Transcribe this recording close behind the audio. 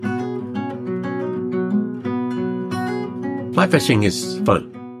Fly fishing is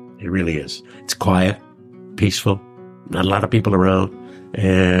fun. It really is. It's quiet, peaceful, not a lot of people around,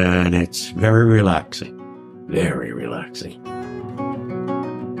 and it's very relaxing. Very relaxing.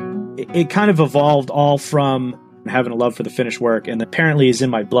 It kind of evolved all from having a love for the finished work, and apparently is in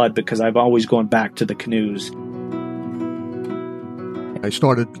my blood because I've always gone back to the canoes. I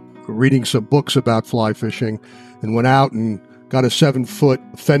started reading some books about fly fishing and went out and got a 7-foot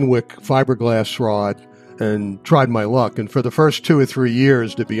Fenwick fiberglass rod and tried my luck. And for the first 2 or 3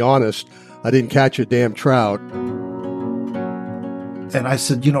 years, to be honest, I didn't catch a damn trout. And I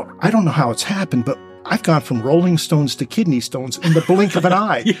said, I don't know how it's happened, but I've gone from rolling stones to kidney stones in the blink of an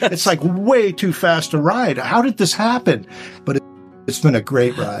eye. Yes. It's like way too fast a ride. How did this happen? But it's been a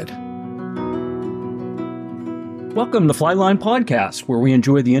great ride. Welcome to Flyline Podcast, where we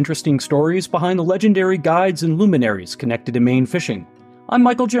enjoy the interesting stories behind the legendary guides and luminaries connected to Maine fishing. I'm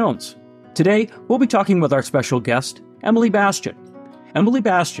Michael Jones. Today, we'll be talking with our special guest, Emily Bastian. Emily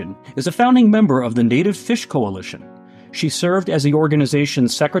Bastian is a founding member of the Native Fish Coalition. She served as the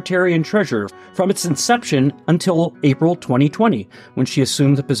organization's secretary and treasurer from its inception until April 2020, when she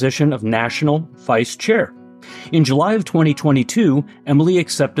assumed the position of National Vice Chair. In July of 2022, Emily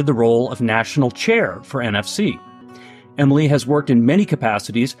accepted the role of National Chair for NFC. Emily has worked in many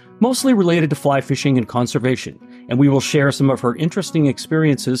capacities, mostly related to fly fishing and conservation, and we will share some of her interesting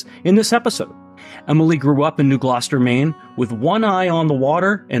experiences in this episode. Emily grew up in New Gloucester, Maine, with one eye on the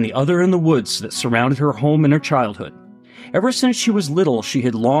water and the other in the woods that surrounded her home in her childhood. Ever since she was little, she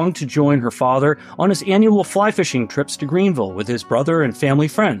had longed to join her father on his annual fly fishing trips to Greenville with his brother and family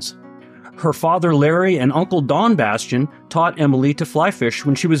friends. Her father, Larry, and Uncle Don Bastian taught Emily to fly fish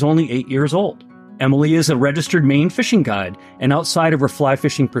when she was only 8 years old. Emily is a registered Maine fishing guide, and outside of her fly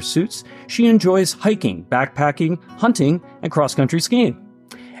fishing pursuits, she enjoys hiking, backpacking, hunting, and cross-country skiing.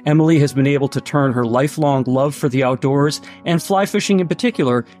 Emily has been able to turn her lifelong love for the outdoors, and fly fishing in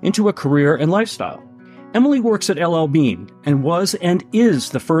particular, into a career and lifestyle. Emily works at L.L. Bean, and was and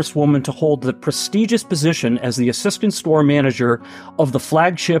is the first woman to hold the prestigious position as the assistant store manager of the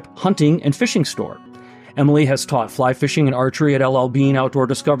flagship hunting and fishing store. Emily has taught fly fishing and archery at L.L. Bean Outdoor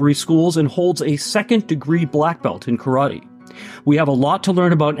Discovery Schools and holds a second-degree black belt in karate. We have a lot to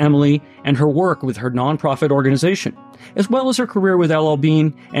learn about Emily and her work with her nonprofit organization, as well as her career with L.L.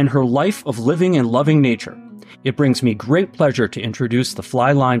 Bean and her life of living and loving nature. It brings me great pleasure to introduce the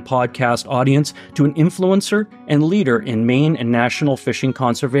Flyline Podcast audience to an influencer and leader in Maine and national fishing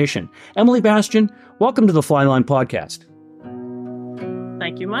conservation. Emily Bastian, welcome to the Flyline Podcast.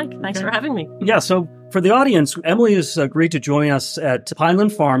 Thank you, Mike. Thanks for having me. Yeah, so for the audience, Emily has agreed to join us at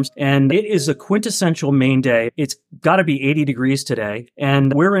Pineland Farms, and it is a quintessential Maine day. It's got to be 80 degrees today,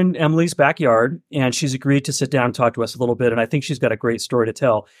 and we're in Emily's backyard, and she's agreed to sit down and talk to us a little bit, and I think she's got a great story to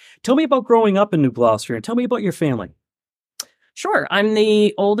tell. Tell me about growing up in New Gloucester, and tell me about your family. Sure. I'm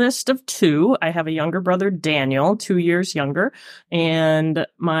the oldest of two. I have a younger brother, Daniel, 2 years younger, and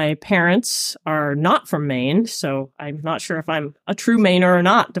my parents are not from Maine, so I'm not sure if I'm a true Mainer or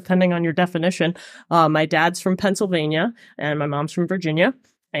not, depending on your definition. My dad's from Pennsylvania, and my mom's from Virginia,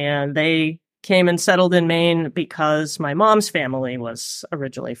 and they came and settled in Maine because my mom's family was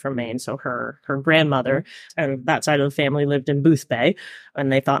originally from Maine, so her grandmother and that side of the family lived in Booth Bay,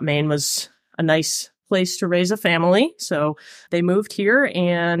 and they thought Maine was a nice place to raise a family. So they moved here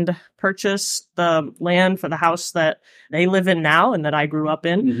and purchased the land for the house that they live in now and that I grew up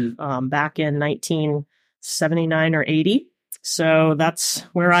in back in 1979 or 80. So that's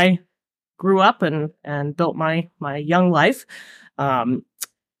where I grew up and built my young life.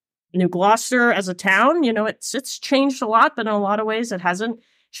 New Gloucester as a town, it's changed a lot, but in a lot of ways it hasn't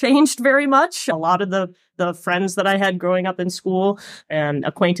changed very much. A lot of the friends that I had growing up in school and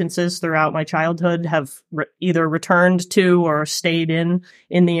acquaintances throughout my childhood have either returned to or stayed in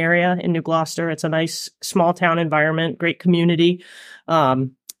the area in New Gloucester. It's a nice small town environment, great community. I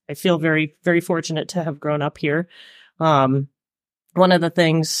feel very, very fortunate to have grown up here. One of the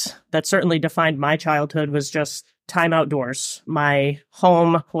things that certainly defined my childhood was just time outdoors. My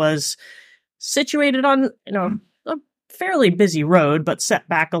home was situated on, a fairly busy road, but set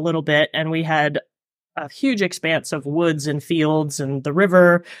back a little bit. And we had a huge expanse of woods and fields and the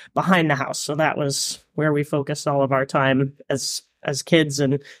river behind the house. So that was where we focused all of our time as kids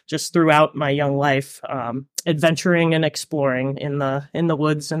and just throughout my young life, adventuring and exploring in the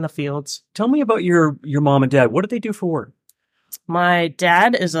woods and the fields. Tell me about your mom and dad. What did they do for work? My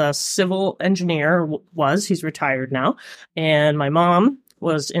dad is a civil engineer, he's retired now. And my mom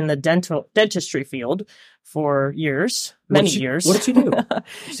was in the dentistry field. for years, many years. What did she do?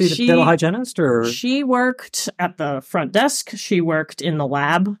 She a dental hygienist, or? She worked at the front desk. She worked in the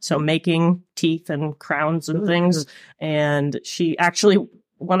lab, so making teeth and crowns and things. And she actually,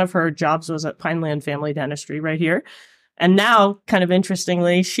 one of her jobs was at Pineland Family Dentistry right here. And now, kind of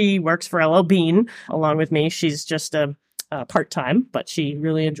interestingly, she works for LL Bean along with me. She's just a part-time, but she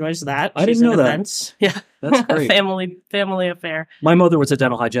really enjoys that. I didn't know that. Events. Yeah. That's great. family affair. My mother was a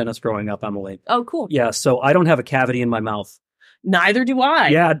dental hygienist growing up, Emily. Oh, cool. Yeah, so I don't have a cavity in my mouth. Neither do I.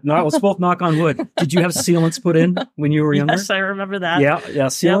 Yeah, no, let's both knock on wood. Did you have sealants put in when you were younger? Yes, I remember that. Yeah,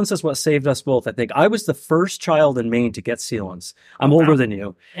 sealants is what saved us both, I think. I was the first child in Maine to get sealants. I'm older than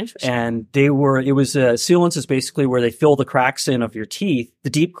you. Interesting. And sealants is basically where they fill the cracks in of your teeth,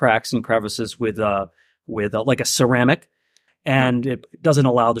 the deep cracks and crevices with like a ceramic. And it doesn't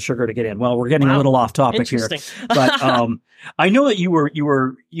allow the sugar to get in. Well, we're getting a little off topic here, but I know that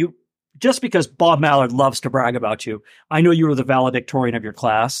you just because Bob Mallard loves to brag about you. I know you were the valedictorian of your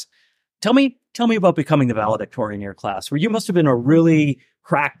class. Tell me about becoming the valedictorian in your class. Where you must have been a really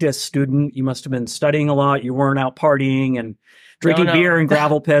practiced student. You must have been studying a lot. You weren't out partying and drinking beer in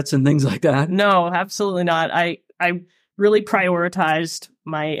gravel pits and things like that. No, absolutely not. I really prioritized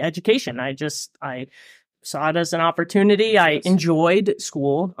my education. I saw it as an opportunity. I enjoyed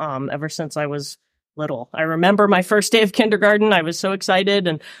school ever since I was little. I remember my first day of kindergarten. I was so excited,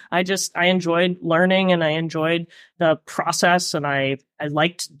 and I enjoyed learning, and I enjoyed the process, and I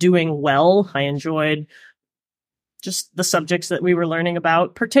liked doing well. I enjoyed just the subjects that we were learning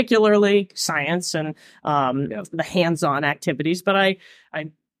about, particularly science and the hands-on activities. But I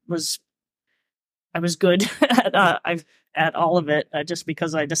was good at all of it, just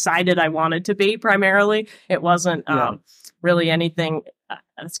because I decided I wanted to be primarily. It wasn't really anything.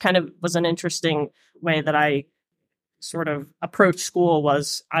 It's kind of was an interesting way that I sort of approached school.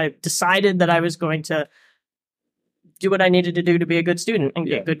 Was I decided that I was going to do what I needed to do to be a good student and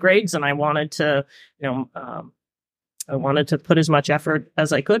get good grades, and I wanted to, I wanted to put as much effort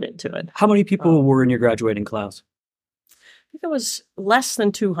as I could into it. How many people were in your graduating class? I think it was less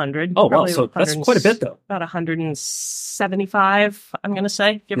than 200. Oh, wow. So that's quite a bit, though. About 175, I'm going to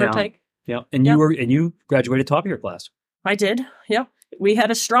say, give or take. Yeah. And you graduated top of your class. I did. Yep. We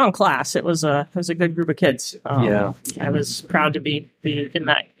had a strong class. It was a good group of kids. I was proud to be in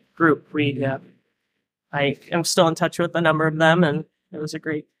that group. I am still in touch with a number of them, and it was a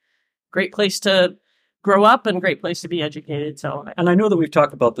great place to grow up and great place to be educated. And I know that we've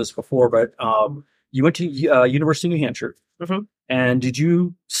talked about this before, but you went to University of New Hampshire. Mm-hmm. And did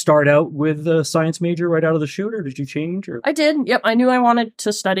you start out with a science major right out of the chute, or did you change? Or? I did. Yep. I knew I wanted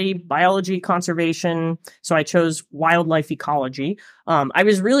to study biology, conservation, so I chose wildlife ecology. I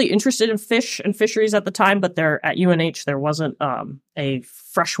was really interested in fish and fisheries at the time, but at UNH there wasn't a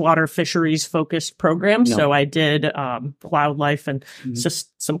freshwater fisheries focused program. No. So I did wildlife and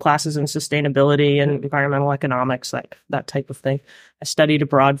some classes in sustainability and environmental economics, that type of thing. I studied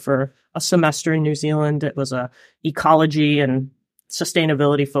abroad for a semester in New Zealand. It was a ecology and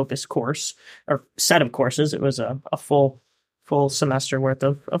sustainability focused course or set of courses. It was a full semester worth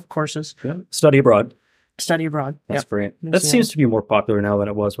of courses. Yeah. Study abroad. That's great. That seems to be more popular now than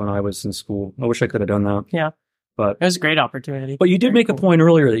it was when I was in school. I wish I could have done that. Yeah. But it was a great opportunity. But you did make a point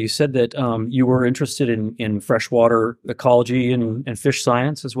earlier that you said that you were interested in freshwater ecology and fish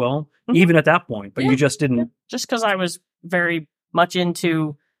science as well, even at that point. But you just didn't. Yeah. Just because I was very much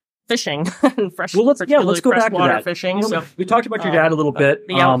into fishing and let's go back to that. Fishing. So we talked about your dad a little bit.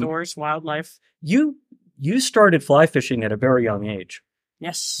 The outdoors, wildlife. You started fly fishing at a very young age.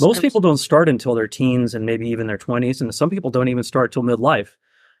 Yes. Most people don't start until their teens and maybe even their 20s, and some people don't even start till midlife.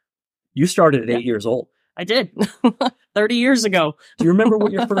 You started at 8 years old. I did. 30 years ago. Do you remember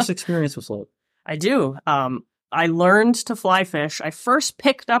what your first experience was like? I do. I learned to fly fish. I first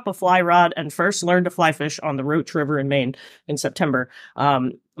picked up a fly rod and first learned to fly fish on the Roach River in Maine in September.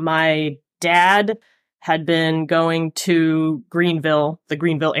 My dad had been going to the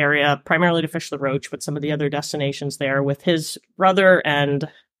Greenville area, primarily to fish the roach, but some of the other destinations there with his brother and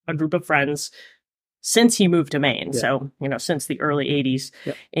a group of friends since he moved to Maine. Yeah. So, since the early 80s.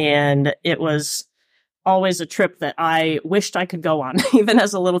 Yep. And it was always a trip that I wished I could go on, even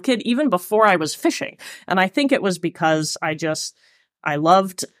as a little kid, even before I was fishing. And I think it was because I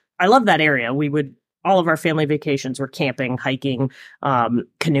loved that area. All of our family vacations were camping, hiking,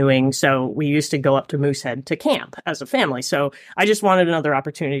 canoeing. So we used to go up to Moosehead to camp as a family. So I just wanted another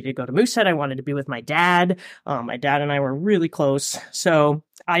opportunity to go to Moosehead. I wanted to be with my dad. My dad and I were really close. So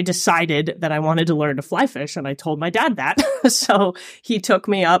I decided that I wanted to learn to fly fish, and I told my dad that. So he took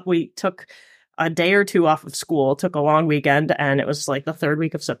me up. We took a day or two off of school, took a long weekend, and it was like the third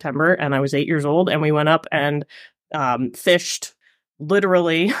week of September, and I was 8 years old, and we went up and fished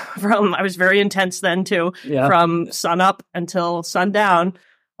literally I was very intense then too, from sun up until sundown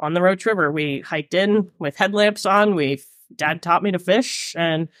on the Roach River. We hiked in with headlamps on. Dad taught me to fish,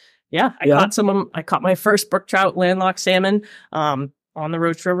 and I caught my first brook trout landlocked salmon on the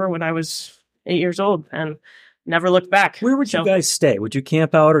Roach River when I was 8 years old, and never looked back. Where would you guys stay? Would you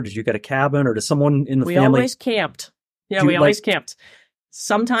camp out, or did you get a cabin, or does someone in the family? We always camped. Yeah, we always camped.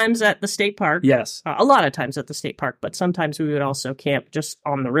 Sometimes at the state park. Yes. A lot of times at the state park, but sometimes we would also camp just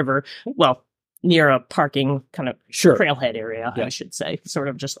on the river. Well, near a parking kind of trailhead area, I should say, sort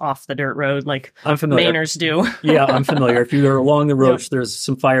of just off the dirt road like I'm familiar. Mainers do. Yeah, I'm familiar. If you're along the road, there's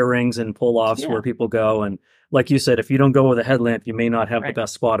some fire rings and pull-offs where people go. And like you said, if you don't go with a headlamp, you may not have the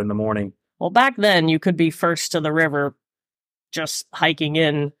best spot in the morning. Well, back then, you could be first to the river just hiking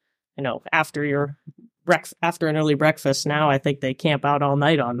in, after after an early breakfast. Now I think they camp out all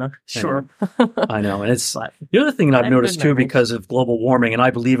night on the shore. I know. And it's the other thing that I've noticed too, because of global warming, and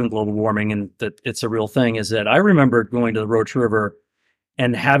I believe in global warming and that it's a real thing, is that I remember going to the Roach River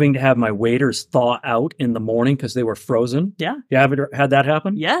and having to have my waders thaw out in the morning because they were frozen. Yeah. You ever had that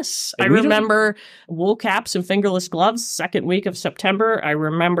happen? Yes. I remember wool caps and fingerless gloves, second week of September. I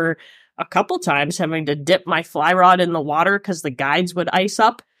remember a couple times having to dip my fly rod in the water because the guides would ice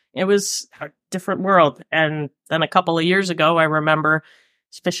up. It was a different world. And then a couple of years ago, I remember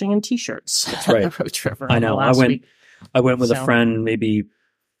fishing in T-shirts at the Roach River. I know. I went with a friend maybe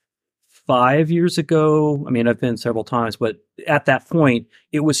 5 years ago. I mean, I've been several times, but at that point,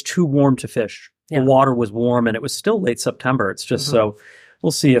 it was too warm to fish. The water was warm, and it was still late September. It's just so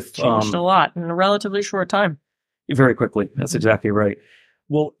we'll see if changed a lot in a relatively short time. Very quickly. That's exactly right.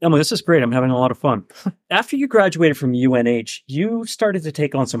 Well, Emily, this is great. I'm having a lot of fun. After you graduated from UNH, you started to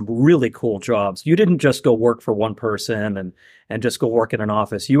take on some really cool jobs. You didn't just go work for one person and just go work in an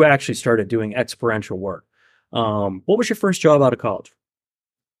office. You actually started doing experiential work. What was your first job out of college?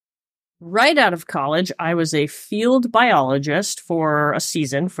 Right out of college, I was a field biologist for a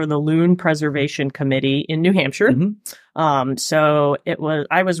season for the Loon Preservation Committee in New Hampshire. So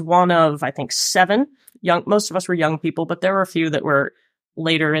I was one of, I think, 7 young. Most of us were young people, but there were a few that were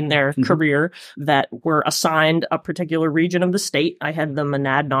later in their career that were assigned a particular region of the state. I had the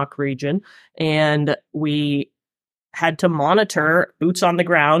Monadnock region, and we had to monitor, boots on the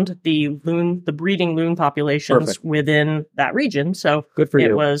ground, the breeding loon populations within that region. So good for you.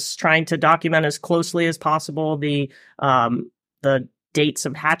 It was trying to document as closely as possible the dates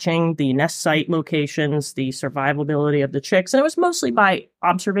of hatching, the nest site locations, the survivability of the chicks. And it was mostly by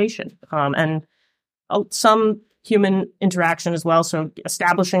observation and some human interaction as well. So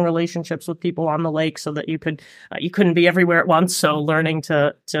establishing relationships with people on the lake so that you couldn't be everywhere at once. So learning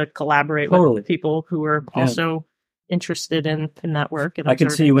to collaborate with people who were also interested in that work. And I can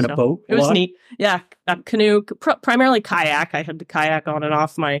see you in a boat. It was neat. Yeah. A canoe, primarily kayak. I had to kayak on and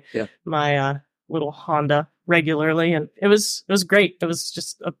off my little Honda regularly. And it was great. It was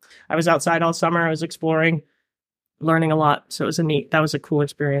just, I was outside all summer. I was exploring, learning a lot. So that was a cool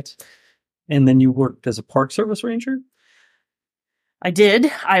experience. And then you worked as a Park Service ranger? I did.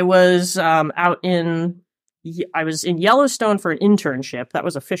 I was I was in Yellowstone for an internship. That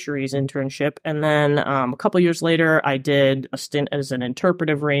was a fisheries internship. And then a couple years later, I did a stint as an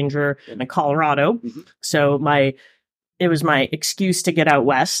interpretive ranger in Colorado. So it was my excuse to get out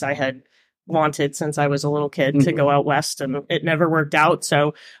west. I had wanted since I was a little kid to go out west, and it never worked out.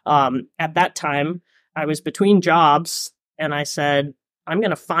 So at that time, I was between jobs, and I said, I'm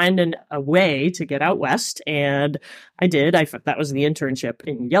going to find a way to get out west. And I did. That was the internship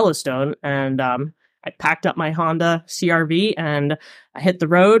in Yellowstone. And I packed up my Honda CRV and I hit the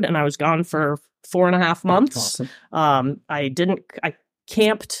road, and I was gone for 4.5 months. Awesome. I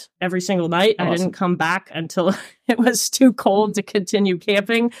camped every single night. Awesome. I didn't come back until it was too cold to continue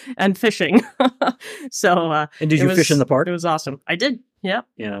camping and fishing. And did you fish in the park? It was awesome. I did. Yeah.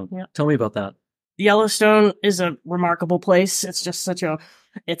 Yeah. Tell me about that. Yellowstone is a remarkable place. It's just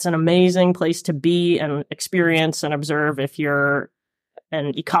it's an amazing place to be and experience and observe if you're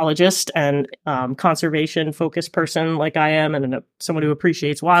an ecologist and conservation focused person like I am, and someone who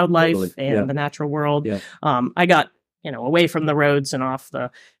appreciates wildlife and the natural world. Yeah. I got away from the roads and off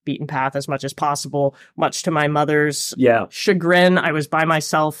the beaten path as much as possible, much to my mother's chagrin. I was by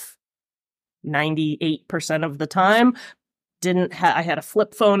myself 98% of the time. I had a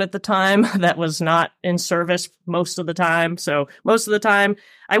flip phone at the time that was not in service most of the time. So most of the time,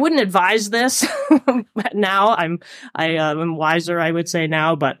 I wouldn't advise this. Now I'm wiser, I would say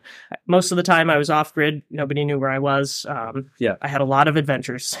now, but most of the time I was off grid. Nobody knew where I was. I had a lot of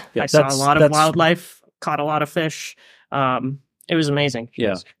adventures. I saw a lot of wildlife, caught a lot of fish. It was amazing.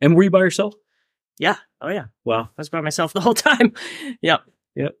 Yeah. And were you by yourself? Yeah. Oh yeah. Wow. I was by myself the whole time. Yep.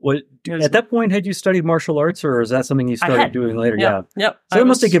 Yeah. At that point, had you studied martial arts, or is that something you started doing later? Yep. Yeah. Yep. So it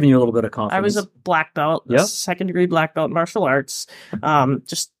must have given you a little bit of confidence. I was a black belt, second degree black belt in martial arts.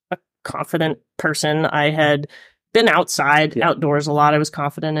 Just a confident person. I had been outdoors a lot. I was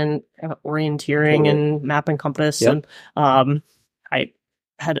confident in orienteering and map and compass. Yep. And I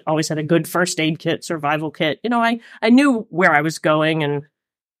had always had a good first aid kit, survival kit. I knew where I was going and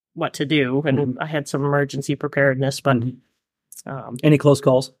what to do. And I had some emergency preparedness, but any close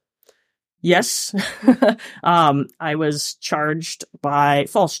calls? Yes. I was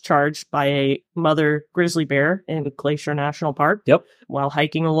false charged by a mother grizzly bear in Glacier National Park. Yep. While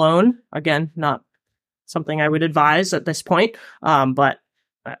hiking alone. Again, not something I would advise at this point. But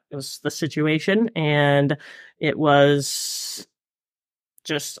that was the situation. And it was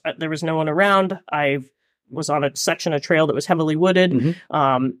just, there was no one around. I was on a section of trail that was heavily wooded,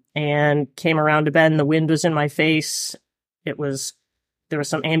 and came around a bend. The wind was in my face. There was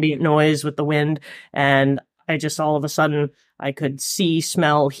some ambient noise with the wind, and I just all of a sudden I could see,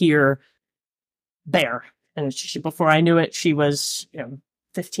 smell, hear bear. And before I knew it, she was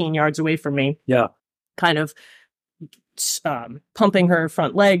 15 yards away from me. Yeah, kind of pumping her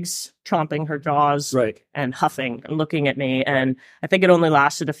front legs, chomping her jaws, and huffing and looking at me. And I think it only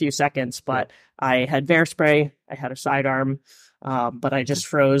lasted a few seconds, but I had bear spray. I had a sidearm, but I just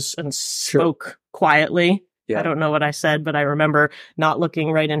froze and spoke quietly. Yeah. I don't know what I said, but I remember not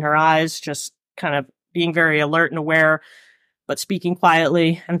looking right in her eyes, just kind of being very alert and aware, but speaking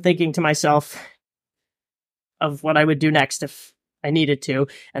quietly and thinking to myself of what I would do next if I needed to.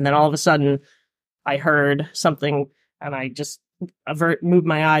 And then all of a sudden, I heard something, and I just moved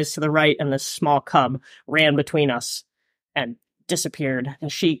my eyes to the right, and this small cub ran between us and disappeared.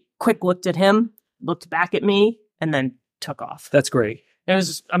 And she quick looked at him, looked back at me, and then took off. That's great. It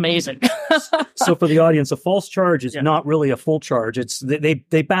was amazing. So for the audience, a false charge is not really a full charge. It's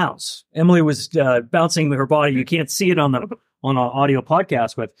they bounce. Emily was bouncing with her body. You can't see it on an audio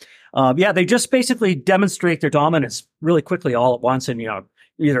podcast, but they just basically demonstrate their dominance really quickly all at once, and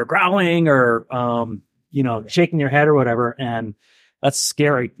either growling or shaking your head or whatever. And that's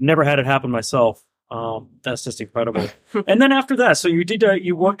scary. Never had it happen myself. That's just incredible. And then after that, so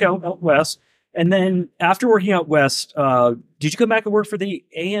you work out west. And then after working out west, did you come back and work for the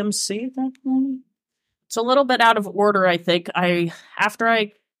AMC at that point? It's a little bit out of order, I think. After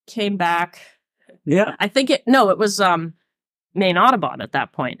I came back, I think it was Maine Audubon at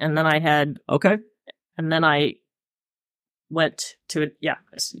that point, and then and then I went to it. Yeah,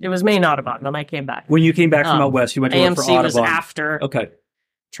 it was Maine Audubon. Then I came back. When you came back from out west, you went to work for Audubon. AMC was after. Okay.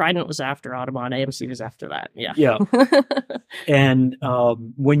 Trident was after Audubon. AMC was after that. Yeah. Yeah. And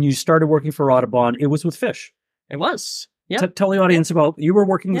when you started working for Audubon, it was with fish. It was. Yeah. Tell the audience about, you were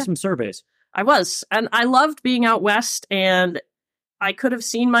working with some surveys. I was. And I loved being out west, and I could have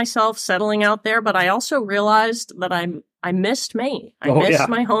seen myself settling out there, but I also realized that I missed Maine. I missed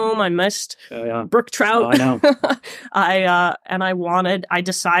my home. I missed brook trout. Oh, I know. I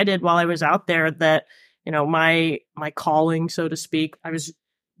decided while I was out there that, my calling, so to speak, I was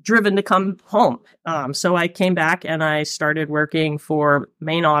driven to come home. So I came back and I started working for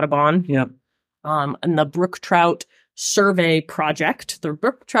Maine Audubon. Yeah. And the brook trout survey project, the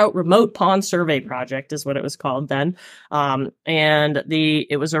brook trout remote pond survey project is what it was called then. And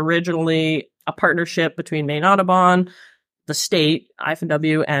it was originally a partnership between Maine Audubon, the state,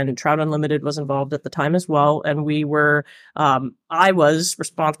 IFNW, and Trout Unlimited was involved at the time as well. And we were, I was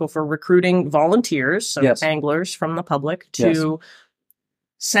responsible for recruiting volunteers, so anglers from the public, to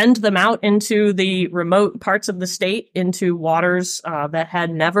send them out into the remote parts of the state, into waters that had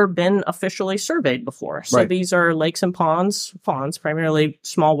never been officially surveyed before. So these are lakes and ponds, primarily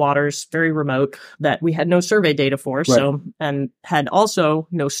small waters, very remote, that we had no survey data for. So, and had also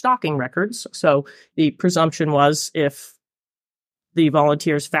no stocking records. So the presumption was if the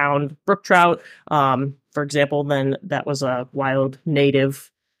volunteers found brook trout, for example, then that was a wild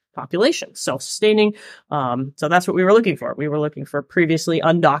native population, self-sustaining. So that's what we were looking for. We were looking for previously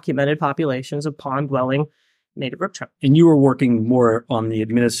undocumented populations of pond-dwelling native brook trout. And you were working more on the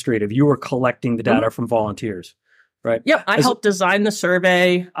administrative. You were collecting the data from volunteers, right? Yep. I helped design the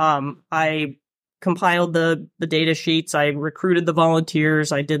survey. I compiled the data sheets. I recruited the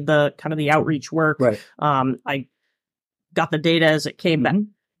volunteers. I did the kind of the outreach work. Right. I got the data as it came back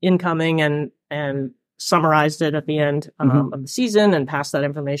incoming and summarized it at the end of the season and passed that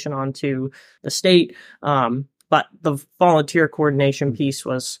information on to the state. But the volunteer coordination piece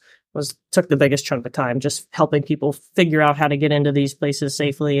took the biggest chunk of time, just helping people figure out how to get into these places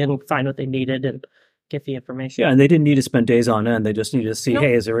safely and find what they needed and get the information. Yeah, and they didn't need to spend days on end. They just needed to see, Nope.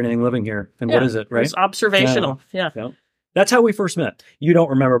 hey, is there anything living here? And what is it, right? It's observational. Yeah. That's how we first met. You don't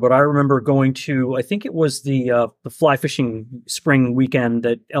remember, but I remember going to, I think it was the fly fishing spring weekend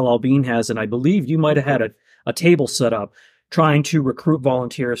that LL Bean has, and I believe you might have had a table set up trying to recruit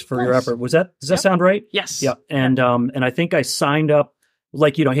volunteers for your effort. Does that sound right? Yes. Yeah. And I think I signed up,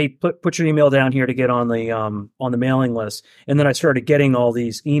 like, hey, put your email down here to get on the mailing list. And then I started getting all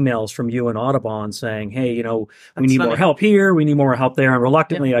these emails from you and Audubon saying, hey, we need more help here. We need more help there. And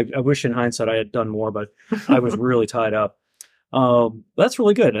reluctantly, I wish in hindsight I had done more, but I was really tied up. That's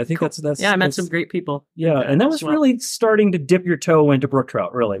really good. I think that's I met some great people. Yeah. And that was really starting to dip your toe into brook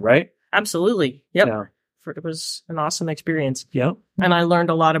trout, really, right? Absolutely. Yep. Yeah. It was an awesome experience. Yeah. And I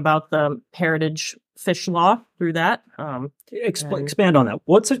learned a lot about the heritage fish law through that. Expand on that.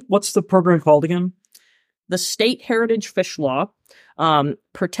 What's the program called again? The state heritage fish law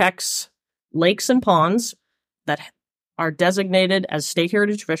protects lakes and ponds that are designated as state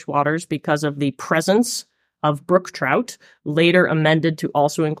heritage fish waters because of the presence of brook trout, later amended to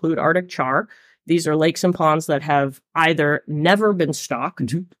also include Arctic char. These are lakes and ponds that have either never been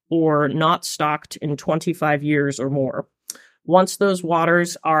stocked or not stocked in 25 years or more. Once those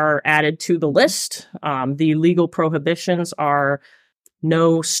waters are added to the list, the legal prohibitions are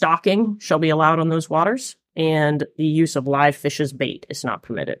no stocking shall be allowed on those waters, and the use of live fish as bait is not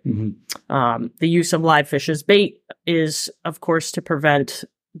permitted. The use of live fish as bait is, of course, to prevent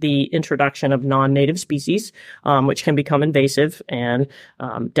the introduction of non-native species, which can become invasive and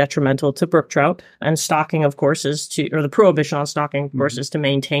detrimental to brook trout. And stocking, of course, the prohibition on stocking, of course, is to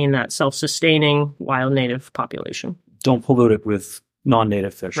maintain that self-sustaining wild native population. Don't pollute it with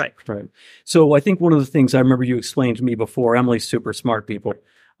non-native fish. Right. So I think one of the things I remember you explained to me before, Emily's super smart people,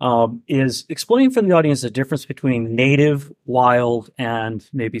 is explaining for the audience the difference between native, wild, and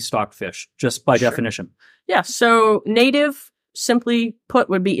maybe stocked fish, just by definition. Yeah. So native, simply put,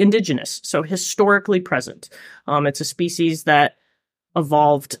 would be indigenous, so historically present. It's a species that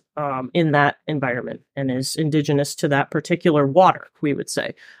evolved in that environment and is indigenous to that particular water, we would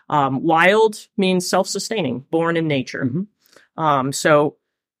say. Wild means self-sustaining, born in nature. So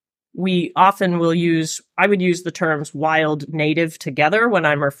we often I would use the terms wild, native together when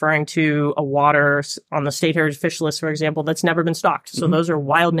I'm referring to a water on the state heritage fish list, for example, that's never been stocked. So those are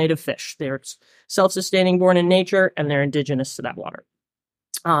wild native fish. They're self-sustaining, born in nature, and they're indigenous to that water.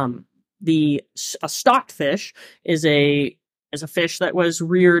 A stocked fish is a fish that was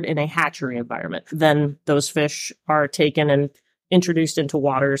reared in a hatchery environment. Then those fish are taken and introduced into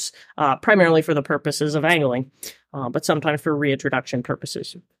waters, primarily for the purposes of angling, but sometimes for reintroduction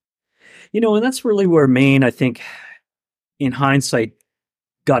purposes. And that's really where Maine, I think, in hindsight,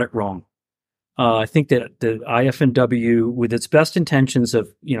 got it wrong. I think that the IFNW, with its best intentions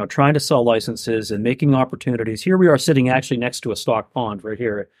of, trying to sell licenses and making opportunities, here we are sitting actually next to a stock pond right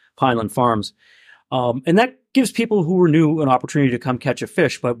here at Pineland Farms. And that gives people who are new an opportunity to come catch a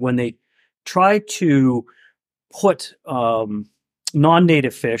fish. But when they try to put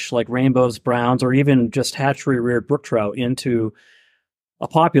non-native fish like rainbows, browns, or even just hatchery-reared brook trout into a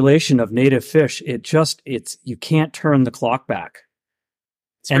population of native fish, you can't turn the clock back.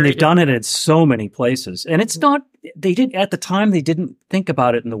 And they've done it in so many places. And it's not, at the time, they didn't think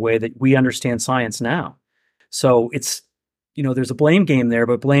about it in the way that we understand science now. So it's, there's a blame game there,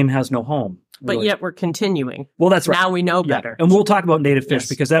 but blame has no home. But really. Yet we're continuing. Well, that's right. Now we know better. And we'll talk about native fish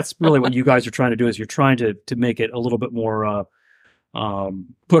because that's really what you guys are trying to do, is you're trying to make it a little bit more,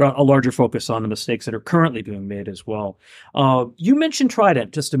 put a larger focus on the mistakes that are currently being made as well. You mentioned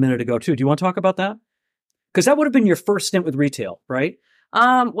Trident just a minute ago, too. Do you want to talk about that? Because that would have been your first stint with retail, right?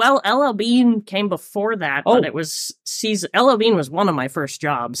 Well, LL Bean came before that, but it was LL Bean was one of my first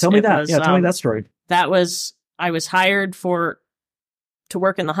jobs. Tell me that. Tell me that story. I was hired to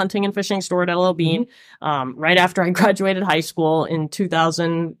work in the hunting and fishing store at LL Bean, right after I graduated high school in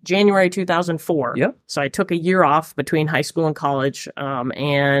January 2004. Yep. So I took a year off between high school and college.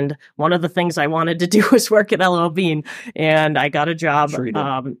 And one of the things I wanted to do was work at LL Bean, and I got a job. Sure you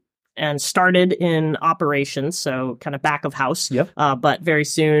did. And started in operations, so kind of back of house. Yep. But very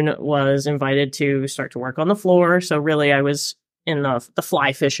soon was invited to start to work on the floor. So really I was in the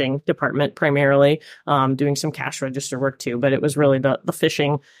fly fishing department primarily, doing some cash register work too. But it was really the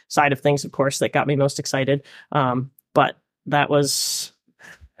fishing side of things, of course, that got me most excited. But that was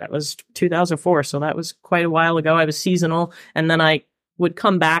That was 2004, so that was quite a while ago. I was seasonal, and then I would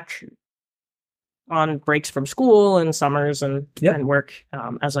come back on breaks from school and summers and work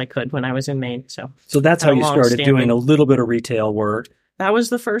as I could when I was in Maine. So that's how you started doing a little bit of retail work. That was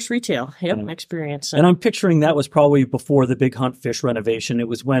the first retail experience. And I'm picturing that was probably before the big hunt fish renovation.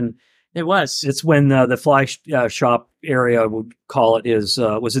 It's when the fly shop area, would call it,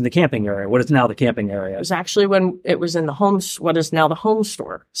 was in the camping area. What is now the camping area? It was actually when it was in what is now the home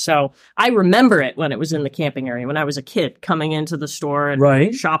store. So I remember it when it was in the camping area, when I was a kid coming into the store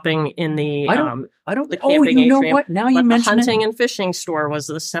and shopping in the camping atrium. What? Now you mention the hunting and fishing store was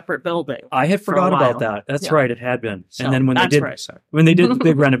a separate building. I had forgot about that. That's right. It had been. So and then when they did the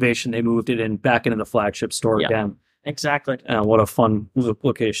big renovation, they moved it back into the flagship store again. Exactly. What a fun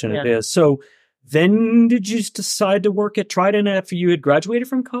location it is. So then did you decide to work at Trident after you had graduated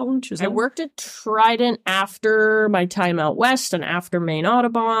from college? I worked at Trident after my time out west and after Maine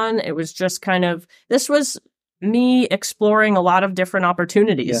Audubon. It was just this was me exploring a lot of different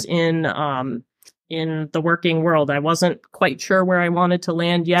opportunities in the working world. I wasn't quite sure where I wanted to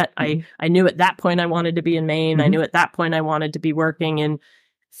land yet. Mm-hmm. I knew at that point I wanted to be in Maine. Mm-hmm. I knew at that point I wanted to be working in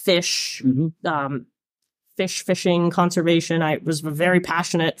fish, fishing, conservation. I was a very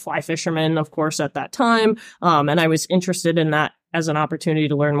passionate fly fisherman, of course, at that time. And I was interested in that as an opportunity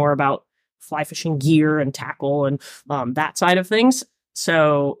to learn more about fly fishing gear and tackle and that side of things.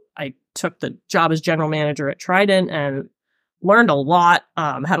 So I took the job as general manager at Trident and learned a lot.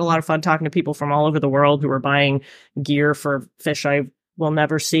 Had a lot of fun talking to people from all over the world who were buying gear for fish I will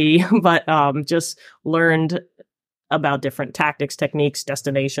never see, but just learned about different tactics, techniques,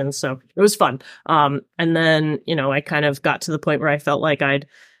 destinations. So it was fun. And then, I kind of got to the point where I felt like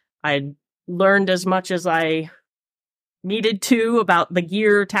I'd learned as much as I needed to about the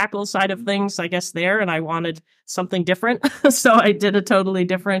gear tackle side of things, I guess, there, and I wanted something different. So I did a totally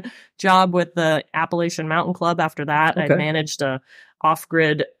different job with the Appalachian Mountain Club after that. Okay. I managed a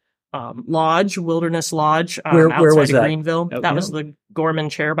off-grid lodge, wilderness lodge, outside was of that? Greenville. That was the Gorman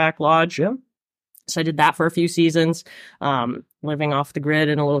Chairback Lodge. Yeah. So I did that for a few seasons, living off the grid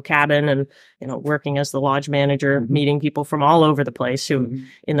in a little cabin and, working as the lodge manager, meeting people from all over the place who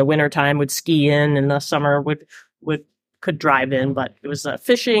in the wintertime would ski in the summer could drive in, but it was a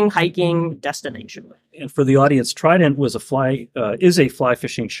fishing, hiking destination. And for the audience, Trident is a fly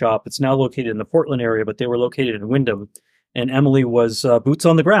fishing shop. It's now located in the Portland area, but they were located in Windham. And Emily was boots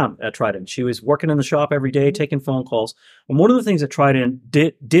on the ground at Trident. She was working in the shop every day, taking phone calls. And one of the things that Trident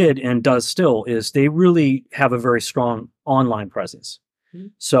did and does still is they really have a very strong online presence. Mm-hmm.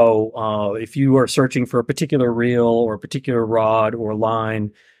 So if you are searching for a particular reel or a particular rod or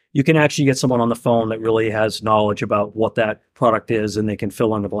line, you can actually get someone on the phone that really has knowledge about what that product is, and they can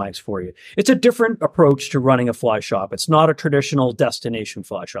fill in the blanks for you. It's a different approach to running a fly shop. It's not a traditional destination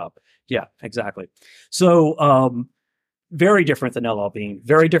fly shop. Yeah, exactly. So, very different than LL Bean,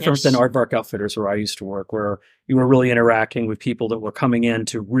 very different than Aardvark Outfitters, where I used to work, where you were really interacting with people that were coming in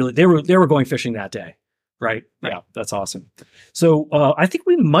to really, they were going fishing that day, right? Yeah, that's awesome. So I think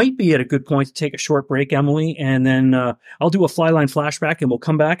we might be at a good point to take a short break, Emily, and then I'll do a Flyline flashback, and we'll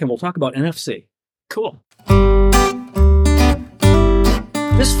come back and we'll talk about NFC. Cool.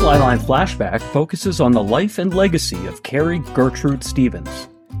 This Flyline flashback focuses on the life and legacy of Carrie Gertrude Stevens.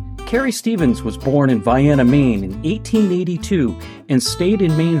 Carrie Stevens was born in Vienna, Maine in 1882 and stayed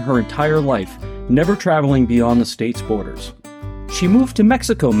in Maine her entire life, never traveling beyond the state's borders. She moved to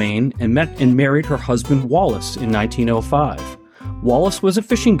Mexico, Maine, and met and married her husband Wallace in 1905. Wallace was a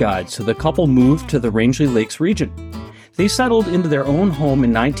fishing guide, so the couple moved to the Rangeley Lakes region. They settled into their own home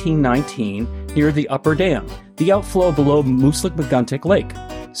in 1919 near the Upper Dam, the outflow below Mooselik-McGuntick Lake.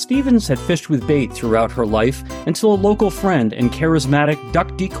 Stevens had fished with bait throughout her life until a local friend and charismatic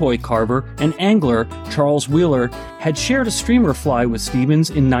duck decoy carver and angler, Charles Wheeler, had shared a streamer fly with Stevens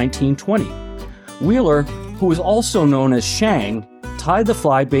in 1920. Wheeler, who was also known as Shang, tied the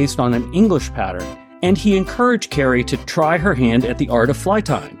fly based on an English pattern, and he encouraged Carrie to try her hand at the art of fly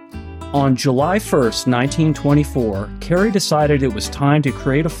tying. On July 1st, 1924, Carrie decided it was time to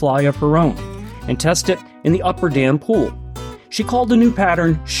create a fly of her own and test it in the Upper Dam pool. She called the new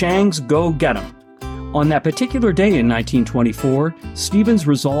pattern Shang's Go Get 'em. On that particular day in 1924, Stevens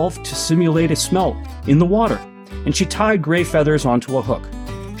resolved to simulate a smelt in the water, and she tied gray feathers onto a hook.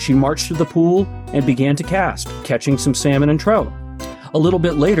 She marched to the pool and began to cast, catching some salmon and trout. A little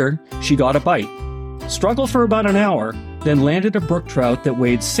bit later, she got a bite, struggled for about an hour, then landed a brook trout that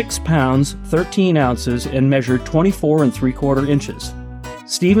weighed 6 pounds, 13 ounces, and measured 24 3/4 inches.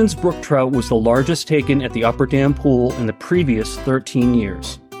 Stevens' brook trout was the largest taken at the Upper Dam pool in the previous 13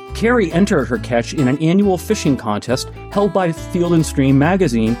 years. Carrie entered her catch in an annual fishing contest held by Field and Stream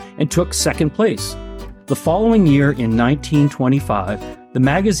magazine and took second place. The following year, in 1925, the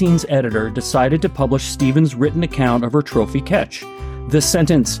magazine's editor decided to publish Stevens' written account of her trophy catch. The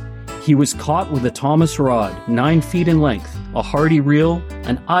sentence, "He was caught with a Thomas rod, 9 feet in length, a hardy reel,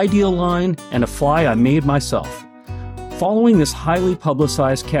 an ideal line, and a fly I made myself." Following this highly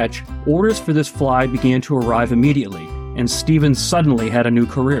publicized catch, orders for this fly began to arrive immediately, and Stevens suddenly had a new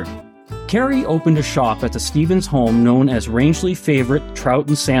career. Carrie opened a shop at the Stevens home known as Rangeley Favorite Trout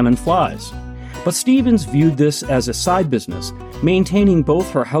and Salmon Flies. But Stevens viewed this as a side business, maintaining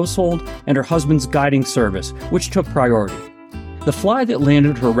both her household and her husband's guiding service, which took priority. The fly that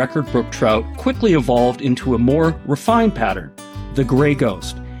landed her record brook trout quickly evolved into a more refined pattern, the gray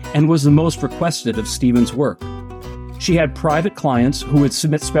ghost, and was the most requested of Stevens' work. She had private clients who would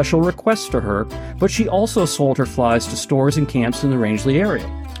submit special requests to her, but she also sold her flies to stores and camps in the Rangeley area.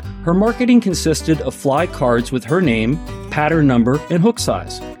 Her marketing consisted of fly cards with her name, pattern number, and hook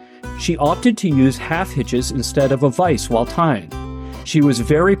size. She opted to use half hitches instead of a vise while tying. She was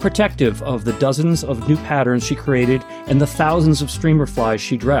very protective of the dozens of new patterns she created and the thousands of streamer flies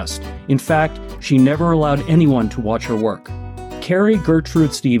she dressed. In fact, she never allowed anyone to watch her work. Carrie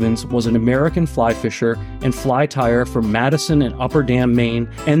Gertrude Stevens was an American fly fisher and fly tyer from Madison and Upper Dam, Maine,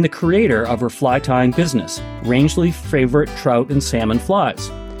 and the creator of her fly tying business, Rangeley Favorite Trout and Salmon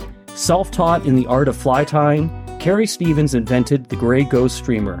Flies. Self-taught in the art of fly tying, Carrie Stevens invented the Gray Ghost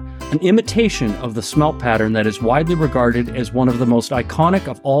Streamer, an imitation of the smelt pattern that is widely regarded as one of the most iconic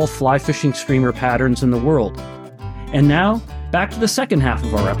of all fly fishing streamer patterns in the world. And now, back to the second half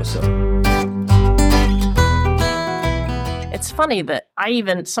of our episode. It's funny that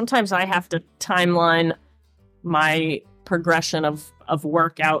sometimes I have to timeline my progression of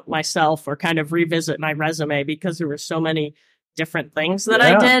work out myself or kind of revisit my resume because there were so many different things that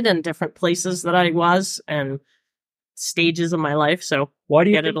I did and different places that I was and stages of my life. So why do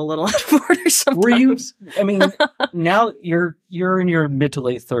you get it a little out of order sometimes? Were you, I mean, now you're in your mid to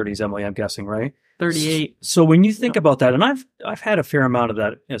late 30s, Emily, I'm guessing, right? 38. So when you think about that, and I've had a fair amount of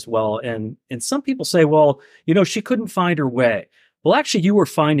that as well, and some people say, well, she couldn't find her way. Well, actually, you were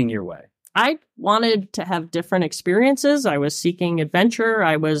finding your way. I wanted to have different experiences. I was seeking adventure.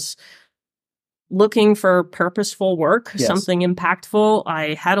 I was looking for purposeful work, something impactful.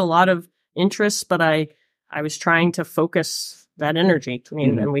 I had a lot of interests, but I was trying to focus that energy. I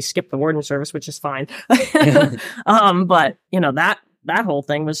mean, and we skipped the warden service, which is fine. But that whole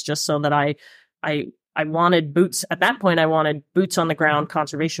thing was just so that I wanted boots. At that point, I wanted boots on the ground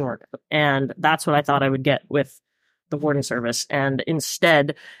conservation work. And that's what I thought I would get with the warden service. And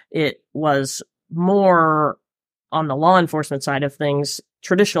instead, it was more on the law enforcement side of things,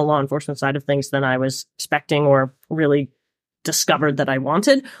 traditional law enforcement side of things than I was expecting or really discovered that I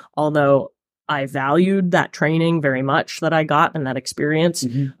wanted. Although I valued that training very much that I got and that experience.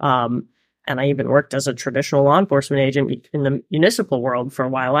 And I even worked as a traditional law enforcement agent in the municipal world for a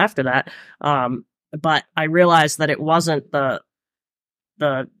while after that. But I realized that it wasn't the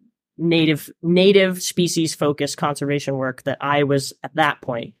native species focused conservation work that I was at that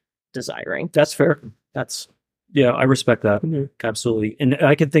point desiring. That's fair. Yeah, I respect that. Absolutely. And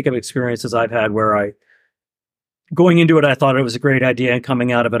I can think of experiences I've had where going into it, I thought it was a great idea, and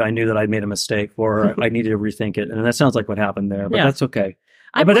coming out of it, I knew that I'd made a mistake or I needed to rethink it. And that sounds like what happened there, but that's okay.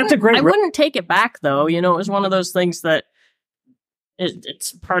 But that's a great. I wouldn't take it back, though. It was one of those things that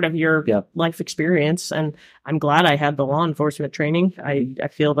it's part of your life experience, and I'm glad I had the law enforcement training. I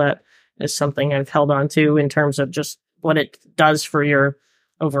feel that is something I've held on to in terms of just what it does for your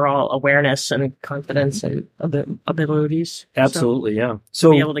overall awareness and confidence and abilities. Absolutely,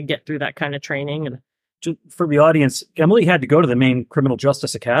 So be able to get through that kind of training. And for the audience, Emily had to go to the Maine Criminal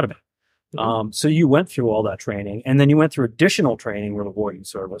Justice Academy. So you went through all that training, and then you went through additional training with the warden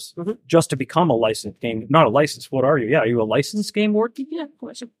service just to become a licensed not a licensed. What are you? Yeah, are you a licensed game warden? Yeah,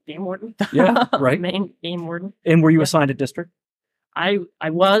 game warden. Yeah, right. Maine game warden. And were you assigned a district? I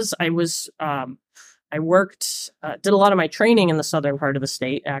worked, did a lot of my training in the southern part of the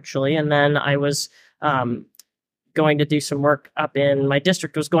state, actually, and then I was going to do some work up in my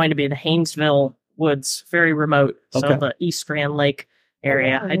district. Was going to be the Haynesville Woods, very remote, so the East Grand Lake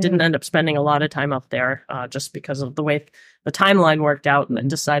area. I didn't end up spending a lot of time up there just because of the way the timeline worked out, and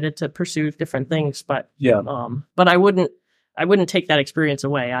decided to pursue different things. But but I wouldn't take that experience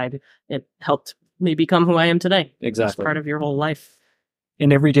away. It helped me become who I am today. Exactly, it's part of your whole life.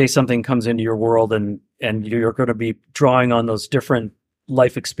 And every day something comes into your world, and you're going to be drawing on those different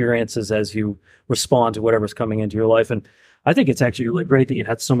life experiences as you respond to whatever's coming into your life. And I think it's actually really great that you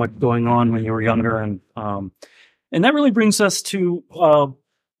had so much going on when you were younger, and that really brings us to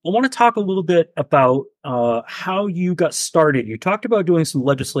I want to talk a little bit about how you got started. You talked about doing some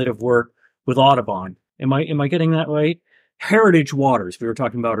legislative work with Audubon. Am I getting that right? Heritage Waters, we were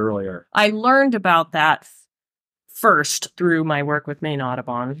talking about earlier. I learned about that first through my work with Maine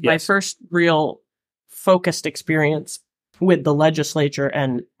Audubon. Yes. My first real focused experience with the legislature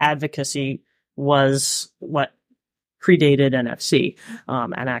and advocacy was what predated NFC,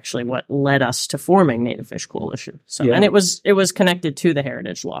 and actually what led us to forming Native Fish Coalition. So, Yeah. and it was connected to the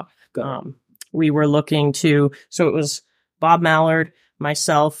heritage law. We were looking to, so it was Bob Mallard,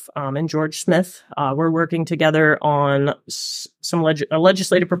 myself, and George Smith. We're working together on a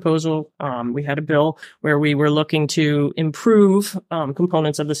legislative proposal. We had a bill where we were looking to improve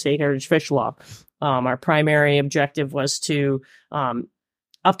components of the state heritage fish law. Our primary objective was to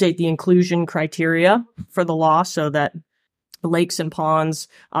update the inclusion criteria for the law so that lakes and ponds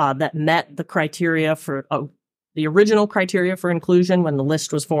that met the criteria for the original criteria for inclusion when the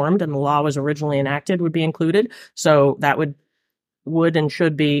list was formed and the law was originally enacted would be included. So that would and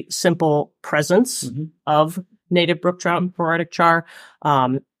should be simple presence of native brook trout and Arctic char,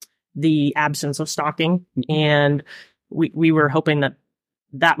 the absence of stocking, and we were hoping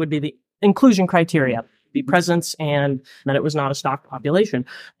that would be the inclusion criteria, be presence, and that it was not a stocked population.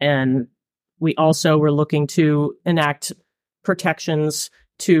 And we also were looking to enact protections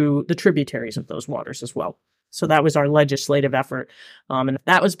to the tributaries of those waters as well. So that was our legislative effort. And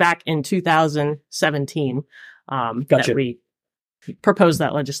that was back in 2017 that we proposed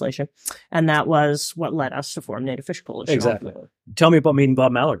that legislation. And that was what led us to form Native Fish Coalition. Exactly. Tell me about meeting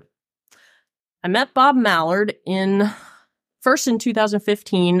Bob Mallard. I met Bob Mallard first in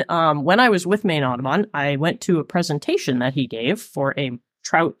 2015. When I was with Maine Audubon, I went to a presentation that he gave for a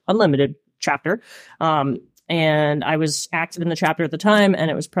Trout Unlimited chapter. And I was active in the chapter at the time,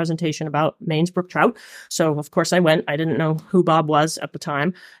 and it was a presentation about Maine's brook trout. So, of course, I went. I didn't know who Bob was at the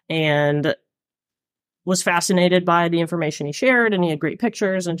time, and was fascinated by the information he shared, and he had great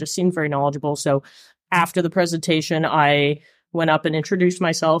pictures and just seemed very knowledgeable. So after the presentation, I went up and introduced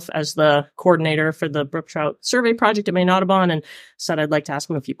myself as the coordinator for the brook trout survey project at Maine Audubon and said I'd like to ask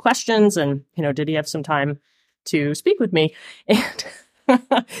him a few questions, and, did he have some time to speak with me? And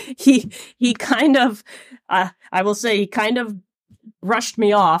he kind of, I will say, he kind of brushed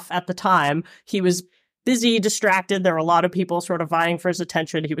me off at the time. He was busy, distracted. There were a lot of people sort of vying for his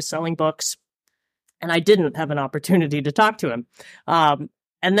attention. He was selling books, and I didn't have an opportunity to talk to him.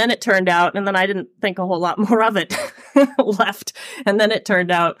 And then it turned out, and then I didn't think a whole lot more of it left. And then it turned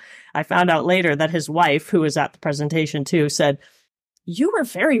out, I found out later that his wife, who was at the presentation too, said, "You were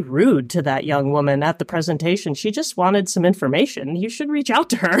very rude to that young woman at the presentation. She just wanted some information. You should reach out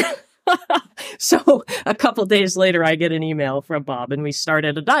to her." So a couple days later, I get an email from Bob, and we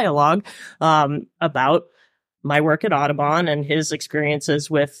started a dialogue about my work at Audubon and his experiences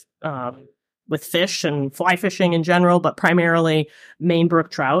with fish and fly fishing in general, but primarily Maine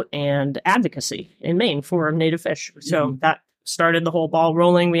brook trout and advocacy in Maine for native fish. So that started the whole ball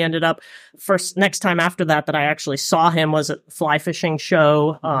rolling. We ended up next time after that I actually saw him was at the fly fishing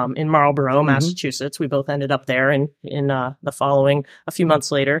show in Marlborough, Massachusetts. We both ended up there in the following a few months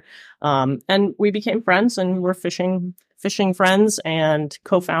later. And we became friends, and we're fishing friends and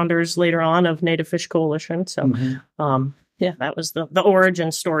co-founders later on of Native Fish Coalition. So, yeah, that was the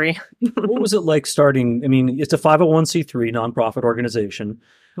origin story. What was it like starting? I mean, it's a 501c3 nonprofit organization.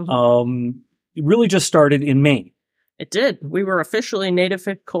 It really just started in Maine. It did. We were officially Native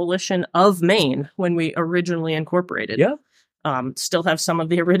Fish Coalition of Maine when we originally incorporated. Yeah. Still have some of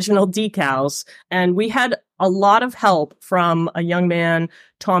the original decals. And we had a lot of help from a young man,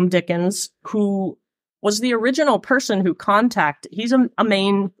 Tom Dickens, who was the original person who contacted. He's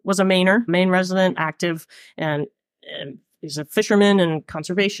was a Mainer, Maine resident, active, and he's a fisherman and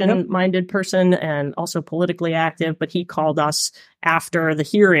conservation-minded person and also politically active, but he called us after the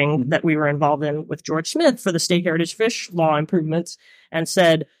hearing that we were involved in with George Smith for the state heritage fish law improvements and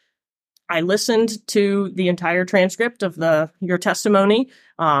said, "I listened to the entire transcript of your testimony.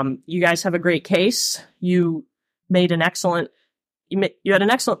 You guys have a great case. You had an excellent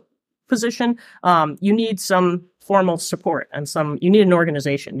position. You need some formal support and you need an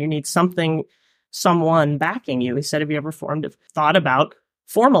organization. You need someone backing you." He said, "Have you ever thought about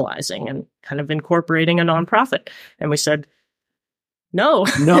formalizing and kind of incorporating a nonprofit?" And we said, No.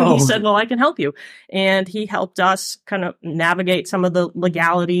 And he said, "Well, I can help you." And he helped us kind of navigate some of the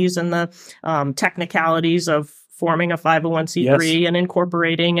legalities and the technicalities of forming a 501c3 and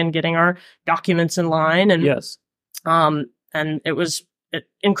incorporating and getting our documents in line. And, and it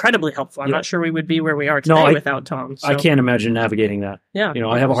incredibly helpful. I'm Yeah. not sure we would be where we are today without Tom. So. I can't imagine navigating that. Yeah.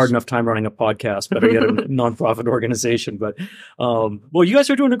 I have a hard enough time running a podcast, but I get a nonprofit organization. But, well, you guys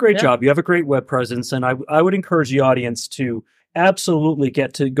are doing a great job. You have a great web presence. And I would encourage the audience to absolutely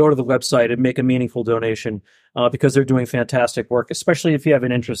go to the website and make a meaningful donation because they're doing fantastic work, especially if you have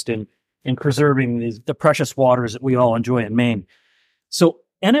an interest in preserving the precious waters that we all enjoy in Maine. So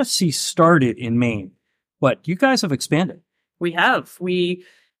NFC started in Maine, but you guys have expanded. We have. We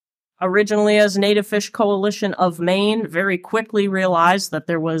originally, as Native Fish Coalition of Maine, very quickly realized that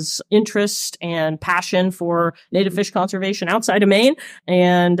there was interest and passion for native fish conservation outside of Maine,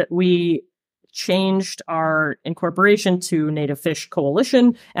 and we changed our incorporation to Native Fish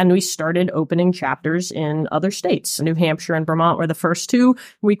Coalition, and we started opening chapters in other states. New Hampshire and Vermont were the first two.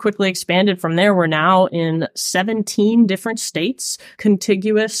 We quickly expanded from there. We're now in 17 different states,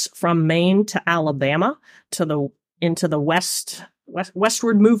 contiguous from Maine to Alabama into the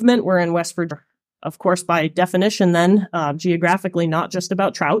westward movement. We're in West Virginia. Of course, by definition, then, geographically, not just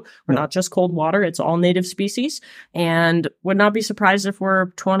about trout. We're not just cold water. It's all native species. And would not be surprised if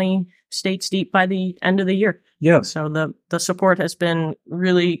we're 20 states deep by the end of the year. Yeah. So the support has been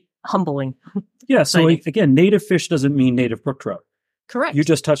really humbling. Yeah. So again, native fish doesn't mean native brook trout. Correct. You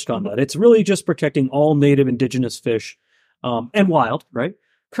just touched on that. It's really just protecting all native indigenous fish, and wild, right?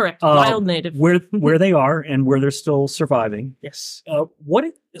 Correct. Wild native. Where they are and where they're still surviving. Yes.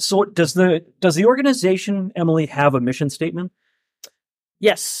 So does the organization, Emily, have a mission statement?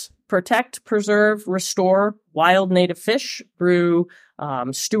 Yes. Protect, preserve, restore wild native fish through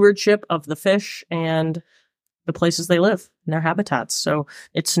stewardship of the fish and the places they live and their habitats. So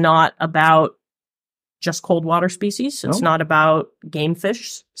it's not about just cold water species. It's not about game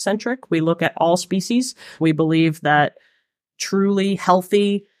fish centric. We look at all species. We believe that truly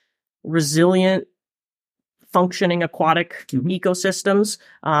healthy, resilient, functioning aquatic ecosystems,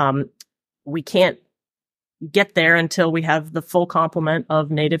 we can't get there until we have the full complement of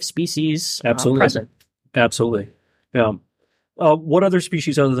native species present. Absolutely. Yeah. What other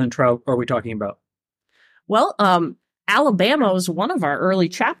species other than trout are we talking about? Well, Alabama was one of our early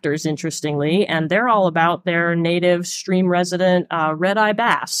chapters, interestingly, and they're all about their native stream resident red-eye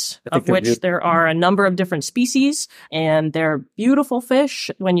bass, of which there are a number of different species, and they're beautiful fish.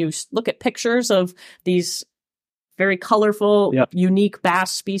 When you look at pictures of these very colorful, unique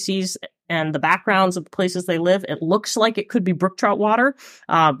bass species and the backgrounds of the places they live, it looks like it could be brook trout water,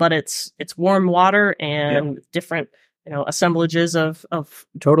 but it's warm water and different assemblages of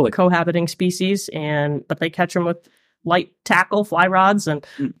totally cohabiting species, but they catch them with light tackle, fly rods, and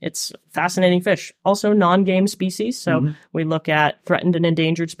it's fascinating fish. Also non-game species, so we look at threatened and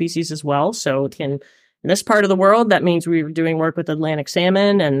endangered species as well. So in this part of the world, that means we're doing work with Atlantic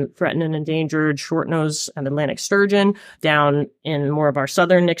salmon and threatened and endangered short-nose and Atlantic sturgeon. Down in more of our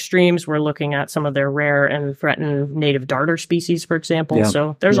southern extremes, we're looking at some of their rare and threatened native darter species, for example. Yeah.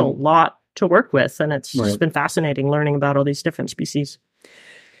 So there's a lot to work with, and it's just been fascinating learning about all these different species.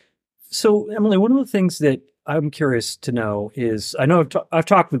 So, Emily, one of the things that I'm curious to know is, I know I've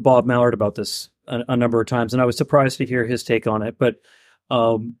talked with Bob Mallard about this a number of times, and I was surprised to hear his take on it, but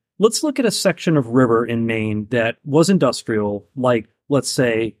let's look at a section of river in Maine that was industrial, like, let's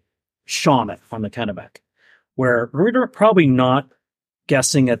say, Shawmut on the Kennebec, where we're probably not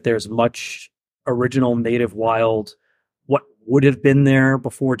guessing that there's much original native wild, what would have been there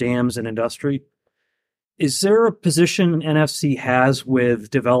before dams and industry. Is there a position NFC has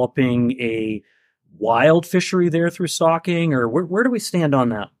with developing a wild fishery there through stocking, or where do we stand on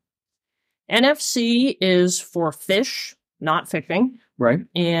that? NFC is for fish, not fishing. Right.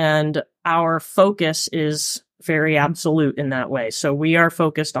 And our focus is very absolute in that way. So we are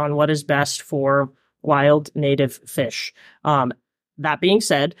focused on what is best for wild native fish. That being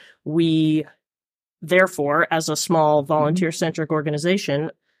said, we, therefore, as a small volunteer-centric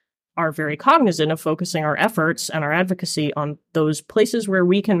organization, are very cognizant of focusing our efforts and our advocacy on those places where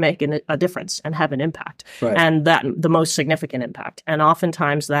we can make a difference and have an impact, and that the most significant impact. And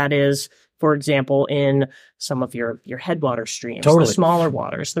oftentimes that is, for example, in some of your headwater streams, the smaller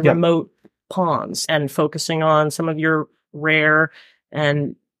waters, the remote ponds, and focusing on some of your rare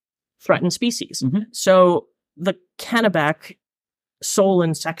and threatened species. So the Kennebec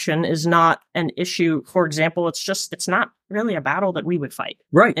Solon section is not an issue. For example, it's not really a battle that we would fight.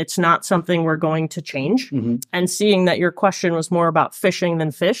 Right. It's not something we're going to change. And seeing that your question was more about fishing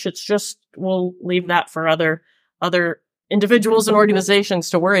than fish, it's just, we'll leave that for other individuals and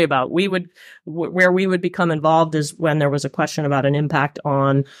organizations to worry about. Where we would become involved is when there was a question about an impact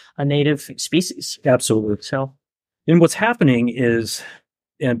on a native species. Absolutely. So, and what's happening is,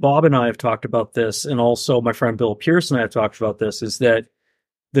 and Bob and I have talked about this, and also my friend Bill Pierce and I have talked about this, is that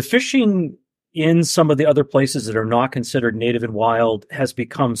the fishing in some of the other places that are not considered native and wild has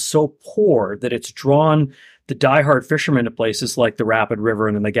become so poor that it's drawn the diehard fishermen to places like the Rapid River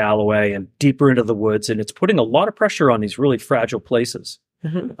and the Galloway and deeper into the woods. And it's putting a lot of pressure on these really fragile places.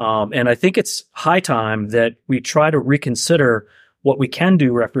 And I think it's high time that we try to reconsider what we can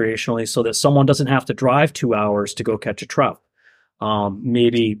do recreationally so that someone doesn't have to drive 2 hours to go catch a trout.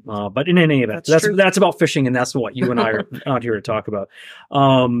 But in any event, that's about fishing, and that's what you and I are out here to talk about.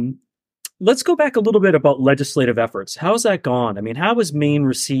 Let's go back a little bit about legislative efforts. How's that gone? I mean, how has Maine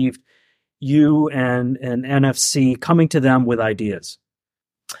received you and NFC coming to them with ideas?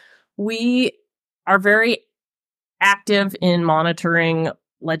 We are very active in monitoring current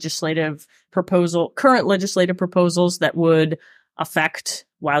legislative proposals that would affect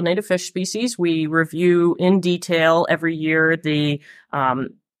wild native fish species. We review in detail every year the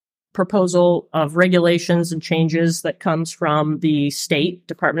proposal of regulations and changes that comes from the state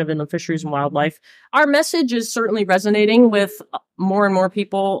Department of Inland Fisheries and Wildlife. Our message is certainly resonating with more and more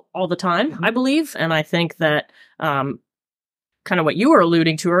people all the time, I believe. And I think that kind of what you were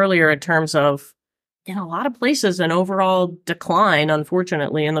alluding to earlier in terms of, in a lot of places, an overall decline,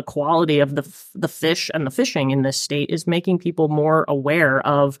 unfortunately, in the quality of the fish and the fishing in this state is making people more aware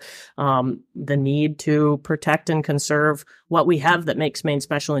of the need to protect and conserve what we have that makes Maine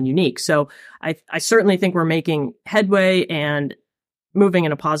special and unique. So I certainly think we're making headway and moving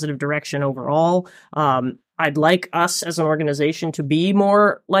in a positive direction overall. I'd like us as an organization to be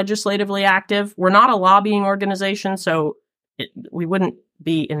more legislatively active. We're not a lobbying organization, so we wouldn't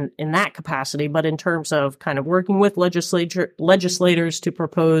be in that capacity, but in terms of kind of working with legislators to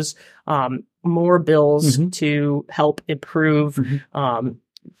propose more bills to help improve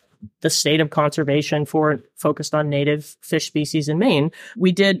the state of conservation focused on native fish species in Maine.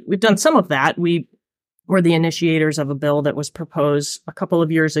 We've done some of that. We were the initiators of a bill that was proposed a couple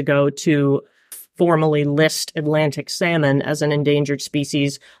of years ago to formally list Atlantic salmon as an endangered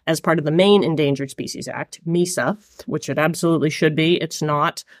species as part of the Maine Endangered Species Act, MESA, which it absolutely should be. It's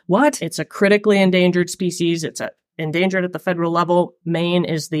not. What? It's a critically endangered species. It's endangered at the federal level. Maine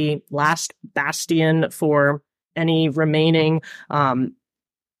is the last bastion for any remaining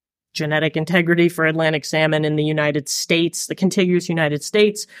genetic integrity for Atlantic salmon in the United States, the contiguous United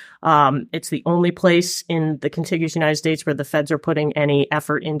States. It's the only place in the contiguous United States where the feds are putting any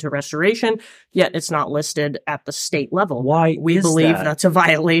effort into restoration, yet it's not listed at the state level. Why? We believe that's a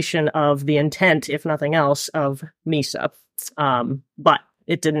violation of the intent, if nothing else, of MESA. But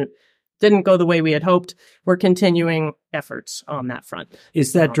it didn't go the way we had hoped. We're continuing efforts on that front.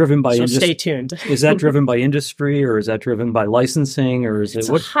 Is that driven by industry? Stay tuned. Is that driven by industry, or is that driven by licensing, or is it's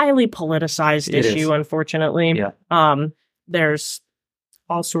a highly politicized issue, unfortunately. Yeah. There's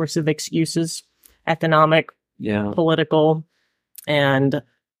all sorts of excuses, economic, political, and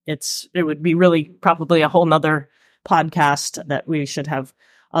it would be really probably a whole nother podcast that we should have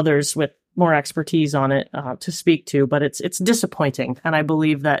others with more expertise on it to speak to, but it's disappointing. And I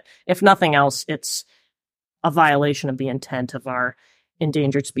believe that if nothing else, it's a violation of the intent of our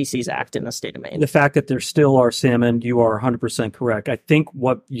Endangered Species Act in the state of Maine. The fact that there still are salmon, you are 100% correct. I think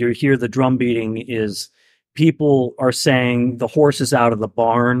what you hear the drum beating is people are saying the horse is out of the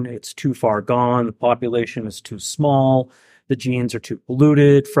barn. It's too far gone. The population is too small. The genes are too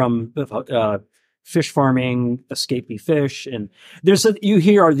polluted from fish farming, escapee fish. And you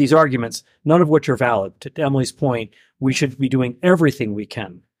hear these arguments, none of which are valid. To Emily's point, we should be doing everything we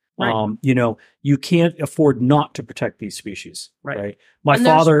can. Right. You can't afford not to protect these species. Right? My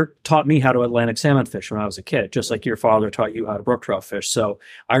father taught me how to Atlantic salmon fish when I was a kid, just like your father taught you how to brook trout fish. So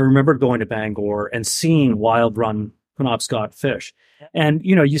I remember going to Bangor and seeing wild run Penobscot fish. And,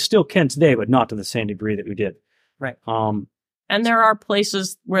 you still can today, but not to the same degree that we did. Right. And there are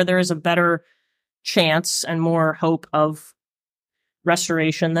places where there is a better chance and more hope of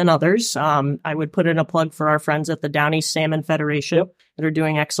restoration than others. I would put in a plug for our friends at the Down East Salmon Federation that are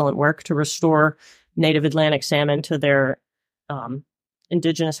doing excellent work to restore native Atlantic salmon to their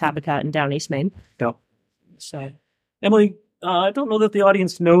indigenous habitat in Down East Maine. Yep. So, Emily, I don't know that the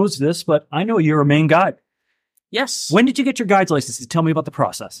audience knows this, but I know you're a Maine guide. Yes. When did you get your guide's license? Tell me about the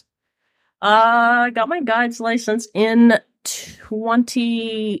process. I got my guide's license in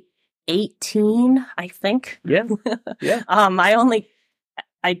 2018, I think. Yeah. Yeah.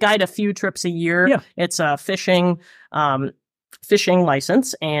 I guide a few trips a year. Yeah. It's a fishing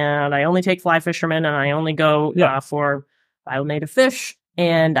license, and I only take fly fishermen, and I only go for wild native fish.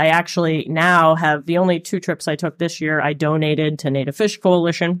 And I actually now have the only 2 trips I took this year, I donated to Native Fish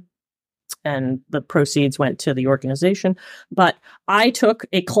Coalition, and the proceeds went to the organization. But I took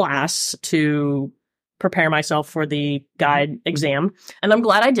a class to prepare myself for the guide exam. And I'm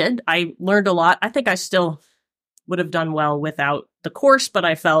glad I did. I learned a lot. I think I still would have done well without the course, but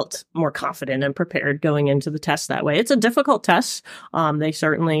I felt more confident and prepared going into the test that way. It's a difficult test. They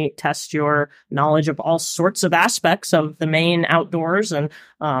certainly test your knowledge of all sorts of aspects of the Maine outdoors and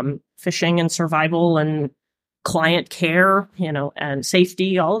fishing and survival and client care, and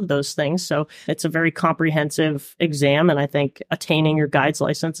safety, all of those things. So it's a very comprehensive exam. And I think attaining your guide's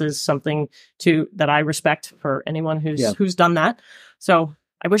license is something that I respect for anyone who's done that. So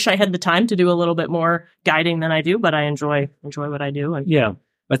I wish I had the time to do a little bit more guiding than I do, but I enjoy what I do. And yeah,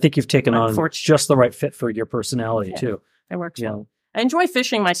 I think you've taken on just the right fit for your personality too. It works well. I enjoy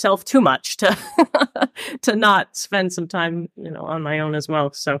fishing myself too much to to not spend some time, on my own as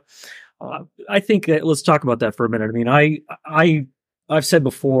well. So I think let's talk about that for a minute. I mean, I've said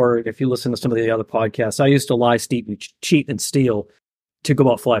before, if you listen to some of the other podcasts, I used to lie, cheat, and steal to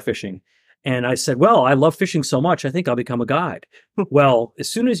go out fly fishing. And I said, well, I love fishing so much, I think I'll become a guide. Well, as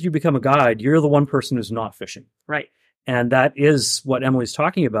soon as you become a guide, you're the one person who's not fishing. Right. And that is what Emily's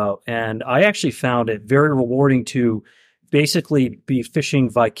talking about. And I actually found it very rewarding to basically be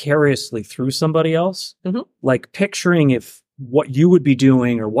fishing vicariously through somebody else. Mm-hmm. Like picturing if what you would be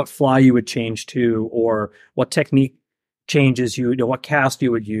doing or what fly you would change to or what technique changes what cast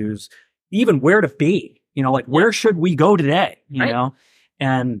you would use, even where to be, where should we go today, you know?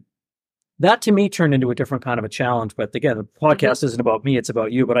 And that to me turned into a different kind of a challenge. But again, the podcast isn't about me, it's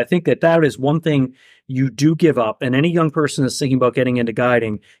about you. But I think that is one thing you do give up. And any young person that's thinking about getting into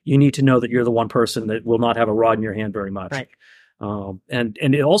guiding, you need to know that you're the one person that will not have a rod in your hand very much. Right. And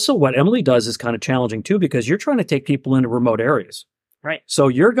it also what Emily does is kind of challenging too, because you're trying to take people into remote areas. Right. So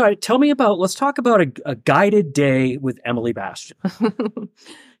your guide, let's talk about a guided day with Emily Bastian.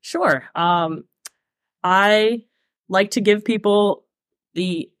 Sure. I like to give people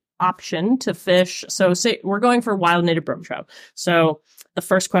the option to fish. So say we're going for wild native brook trout. So the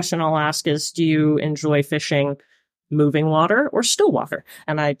first question I'll ask is, do you enjoy fishing moving water or still water?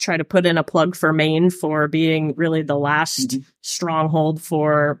 And I try to put in a plug for Maine for being really the last stronghold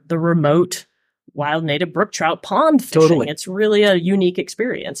for the remote wild native brook trout pond fishing. Totally. It's really a unique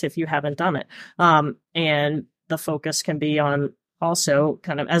experience if you haven't done it. And the focus can be on also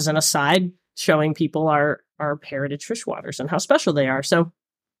kind of as an aside, showing people our heritage fish waters and how special they are. So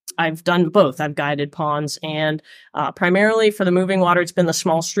I've done both. I've guided ponds and primarily for the moving water, it's been the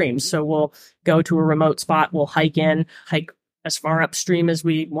small streams. So we'll go to a remote spot, we'll hike as far upstream as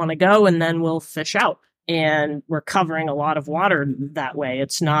we want to go, and then we'll fish out. And we're covering a lot of water that way.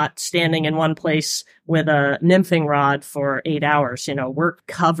 It's not standing in one place with a nymphing rod for 8 hours. We're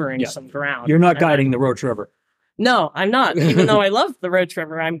covering some ground. You're not guiding the Roach River. No, I'm not. Even though I love the Roach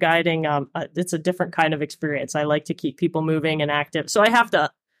River, I'm guiding. It's a different kind of experience. I like to keep people moving and active. So I have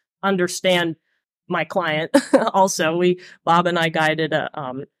to understand my client. Also, Bob and I guided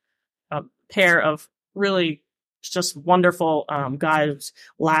a pair of really just wonderful guys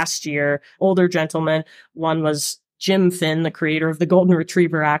last year, older gentlemen. One was Jim Finn, the creator of the Golden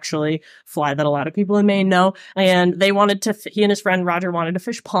Retriever, actually, fly that a lot of people in Maine know. And he and his friend Roger wanted to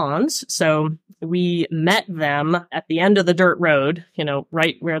fish ponds. So we met them at the end of the dirt road,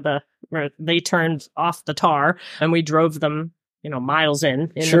 right where they turned off the tar, and we drove them miles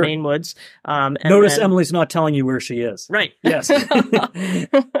in the Maine woods. Notice Emily's not telling you where she is. Right. Yes.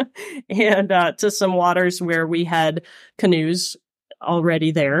 And to some waters where we had canoes already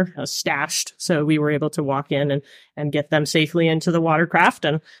there, stashed. So we were able to walk in and get them safely into the watercraft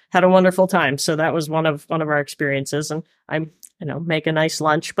and had a wonderful time. So that was one of our experiences. And I'm, make a nice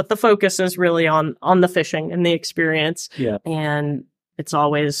lunch, but the focus is really on the fishing and the experience. Yeah. And it's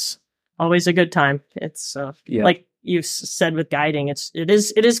always a good time. It's like you said with guiding, it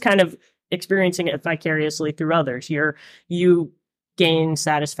is kind of experiencing it vicariously through others. You gain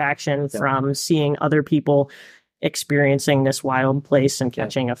satisfaction from seeing other people experiencing this wild place and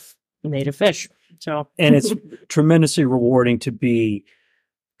catching a native fish. So, and it's tremendously rewarding to be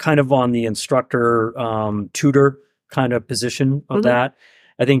kind of on the instructor, tutor kind of position of that.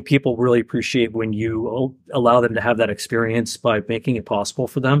 I think people really appreciate when you allow them to have that experience by making it possible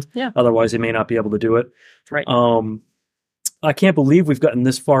for them. Yeah. Otherwise, they may not be able to do it. Right. I can't believe we've gotten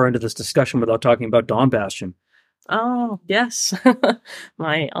this far into this discussion without talking about Don Bastian. Oh, yes.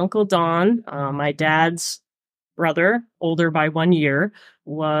 My Uncle Don, my dad's brother, older by 1 year,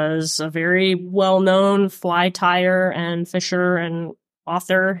 was a very well-known fly tyer and fisher and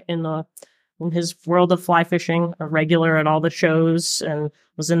author in his world of fly fishing, a regular at all the shows, and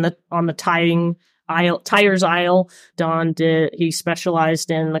was on the tyers aisle. Don he specialized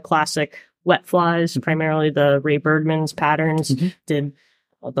in the classic wet flies, primarily the Ray Bergman's patterns, did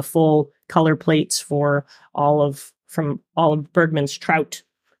the full color plates for from all of Bergman's trout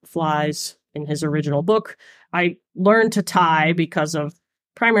flies in his original book. I learned to tie because of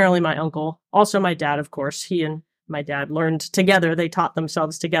primarily my uncle, also my dad, of course. He and my dad learned together. They taught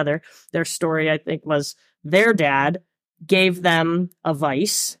themselves together. Their story, I think, was their dad gave them a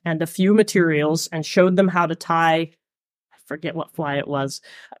vise and a few materials and showed them how to tie, I forget what fly it was,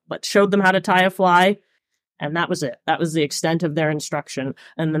 but showed them how to tie a fly. And that was it. That was the extent of their instruction.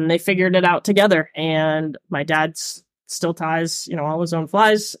 And then they figured it out together. And my dad still ties, all his own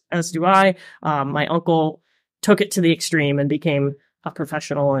flies, as do I. My uncle took it to the extreme and became a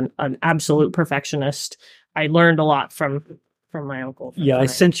professional and an absolute perfectionist. I learned a lot from my uncle. Yeah, I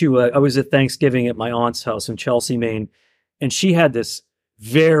sent you, I was at Thanksgiving at my aunt's house in Chelsea, Maine, and she had this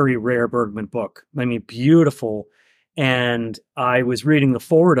very rare Bergman book. I mean, beautiful. And I was reading the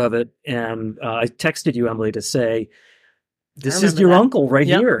forward of it, and I texted you, Emily, to say, this is your uncle right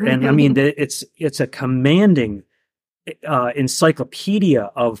here. And I mean, it's a commanding encyclopedia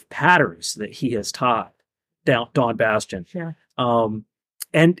of patterns that he has taught, Don Bastian. Yeah.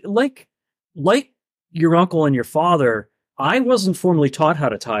 And like your uncle and your father, I wasn't formally taught how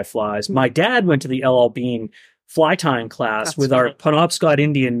to tie flies. My dad went to the LL Bean fly tying class with our Penobscot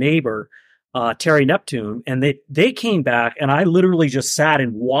Indian neighbor, Terry Neptune, and they came back, and I literally just sat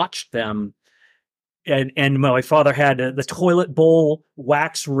and watched them. And my father had the toilet bowl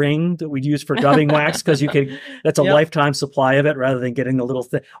wax ring that we'd use for dubbing wax, because that's a lifetime supply of it rather than getting the little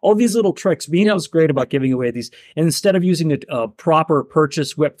thing. All these little tricks. Bean was great about giving away these. And instead of using a proper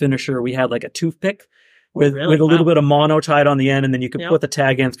purchase whip finisher, we had like a toothpick with a little bit of mono tied on the end, and then you could put the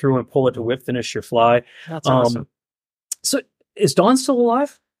tag end through and pull it to whip finish your fly. That's awesome. So is Don still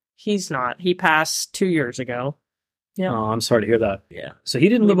alive? He's not. He passed 2 years ago. Yeah. Oh, I'm sorry to hear that. Yeah. So he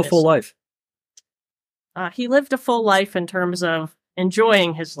didn't live a full life. He lived a full life in terms of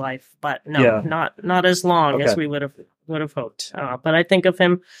enjoying his life, but not as long as we would have hoped. But I think of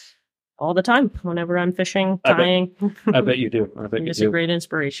him all the time whenever I'm fishing, tying. I bet you do. I bet you do. He's a great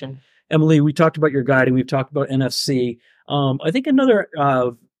inspiration. Emily, we talked about your guiding. We've talked about NFC. I think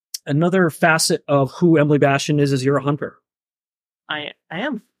another facet of who Emily Bastian is you're a hunter. I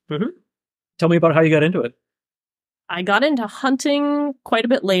am. Mm-hmm. Tell me about how you got into it. I got into hunting quite a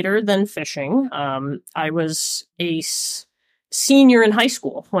bit later than fishing. I was a senior in high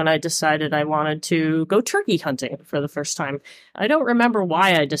school when I decided I wanted to go turkey hunting for the first time. I don't remember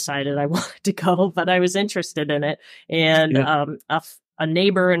why I decided I wanted to go, but I was interested in it. And a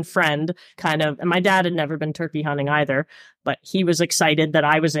neighbor and friend and my dad had never been turkey hunting either, but he was excited that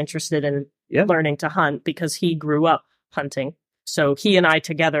I was interested in learning to hunt because he grew up hunting. So he and I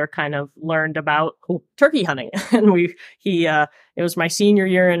together kind of learned about turkey hunting. And it was my senior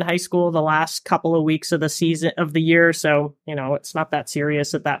year in high school, the last couple of weeks of the year. So, it's not that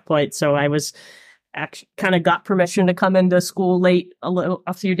serious at that point. So I was actually kind of got permission to come into school late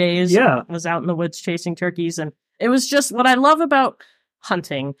a few days. Yeah. I was out in the woods chasing turkeys. And it was just what I love about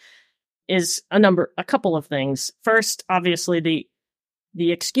hunting is a couple of things. First, obviously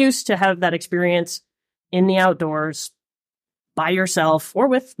the excuse to have that experience in the outdoors by yourself or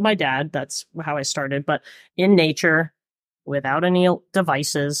with my dad. That's how I started, but in nature, without any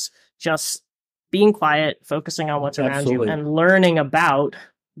devices, just being quiet, focusing on what's around you and learning about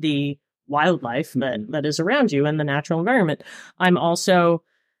the wildlife that is around you and the natural environment. I'm also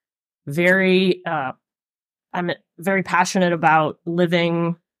very passionate about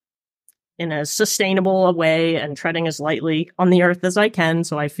living in a sustainable way and treading as lightly on the earth as I can.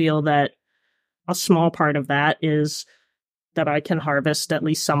 So I feel that a small part of that is that I can harvest at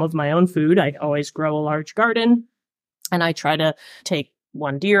least some of my own food. I always grow a large garden, and I try to take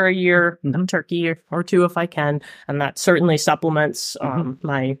one deer a year, a turkey or two if I can, and that certainly supplements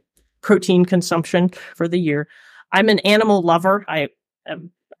my protein consumption for the year. I'm an animal lover. I have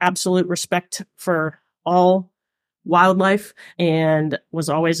absolute respect for all wildlife, and was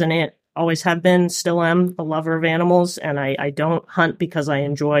always always have been, still am a lover of animals. And I don't hunt because I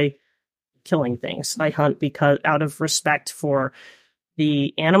enjoy killing things. I hunt because out of respect for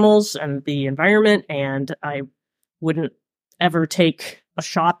the animals and the environment, and I wouldn't ever take a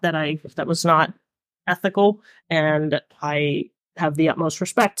shot that was not ethical. And I have the utmost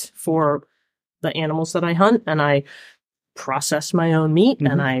respect for the animals that I hunt, and I process my own meat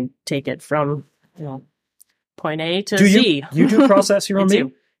and I take it from point A to Z. You do process your own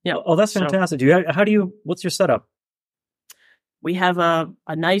meat? Yeah. Oh, that's fantastic. What's your setup? We have a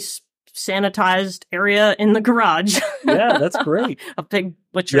nice sanitized area in the garage. Yeah, that's great. A big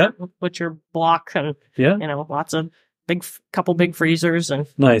butcher block, and lots of couple big freezers and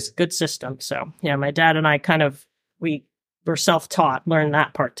nice, good system. So yeah, my dad and I we we're self-taught, learn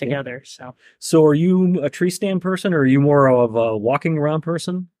that part together. So are you a tree stand person, or are you more of a walking around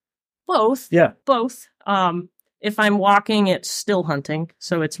person? Both. Yeah. Both. If I'm walking, it's still hunting.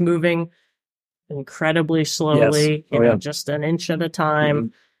 So it's moving incredibly slowly, just an inch at a time. Mm-hmm.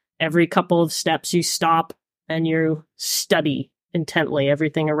 Every couple of steps you stop and you study intently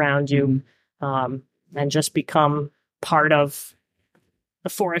everything around you, and just become part of the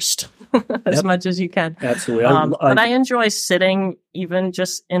forest as much as you can. Absolutely. But I enjoy sitting even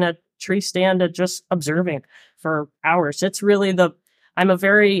just in a tree stand and just observing for hours. It's really I'm a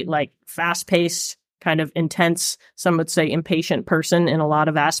very fast-paced, kind of intense, some would say impatient person in a lot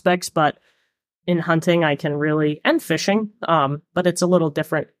of aspects, but in hunting I can really, and fishing, but it's a little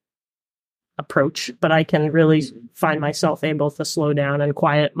different approach, but I can really find myself able to slow down and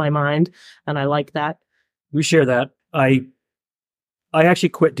quiet my mind, and I like that. We share that. I actually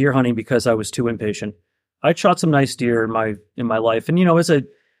quit deer hunting because I was too impatient. I'd shot some nice deer in my life, and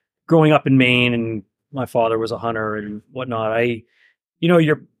growing up in Maine, and my father was a hunter and whatnot.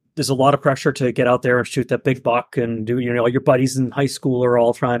 There's a lot of pressure to get out there and shoot that big buck, and do your buddies in high school are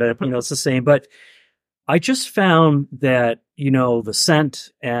all trying to it's the same. But I just found that the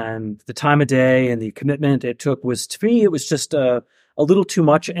scent and the time of day and the commitment it took was, to me, it was just a little too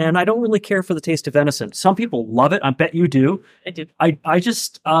much, and I don't really care for the taste of venison. Some people love it. I bet you do. I do. I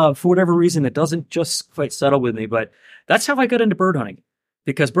just, for whatever reason, it doesn't just quite settle with me. But that's how I got into bird hunting.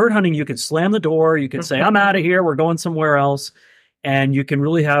 Because bird hunting, you can slam the door, you can say, I'm out of here, we're going somewhere else. And you can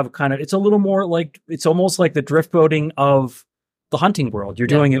really have it's a little more it's almost like the drift boating of the hunting world. You're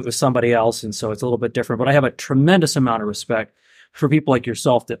doing it with somebody else, and so it's a little bit different. But I have a tremendous amount of respect for people like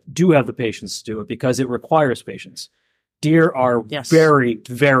yourself that do have the patience to do it, because it requires patience. Deer are very,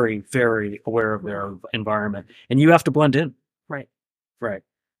 very, very aware of their environment, and you have to blend in. Right. Right.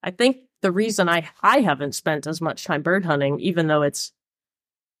 I think the reason I haven't spent as much time bird hunting, even though it's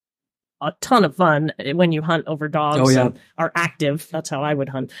a ton of fun when you hunt over dogs and are active. That's how I would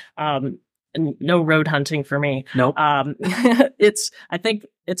hunt. And no road hunting for me. Nope. I think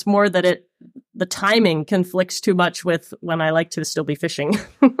it's more that the timing conflicts too much with when I like to still be fishing.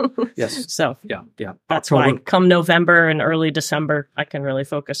 Yes. So yeah. That's why come November and early December, I can really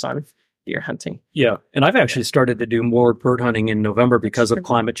focus on deer hunting. Yeah. And I've actually started to do more bird hunting in November because of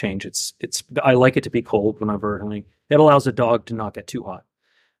climate change. I like it to be cold when I'm bird hunting. It allows a dog to not get too hot.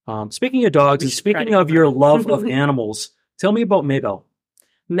 Speaking of dogs, and speaking of your love of animals, tell me about Maybelle.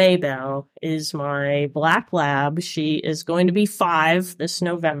 Maybelle is my black lab. She is going to be 5 this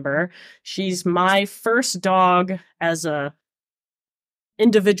November. She's my first dog as a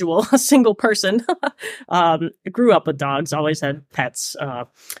individual, a single person. I grew up with dogs, always had pets,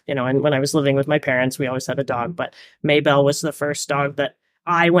 and when I was living with my parents, we always had a dog, but Maybelle was the first dog that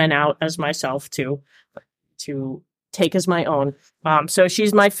I went out as myself to take as my own. So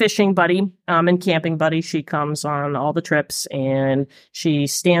she's my fishing buddy and camping buddy. She comes on all the trips, and she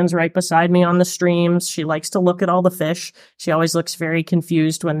stands right beside me on the streams. She likes to look at all the fish. She always looks very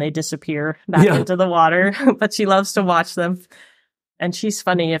confused when they disappear back into the water, but she loves to watch them. And she's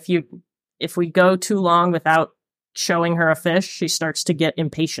funny. If we go too long without showing her a fish, she starts to get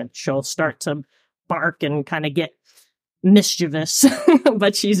impatient. She'll start to bark and kind of get mischievous,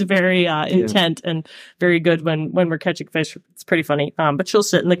 but she's very intent and very good when we're catching fish. It's pretty funny. But she'll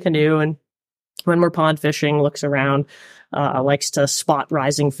sit in the canoe, and when we're pond fishing, looks around, likes to spot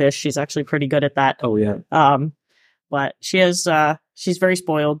rising fish. She's actually pretty good at that. Oh yeah. But she's very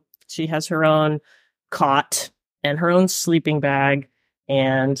spoiled. She has her own cot and her own sleeping bag,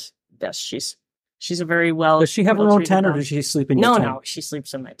 and yes, she's a very well. Does she have her own tent, or does she sleep in your tent? No, she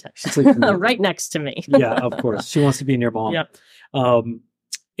sleeps in my tent. She sleeps in right next to me. Yeah, of course. She wants to be near mom. Yep. And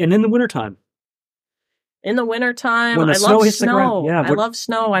in the wintertime? In the wintertime, when the I snow love hits the ground. snow. Yeah, I love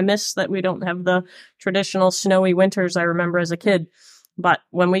snow. I miss that we don't have the traditional snowy winters I remember as a kid. But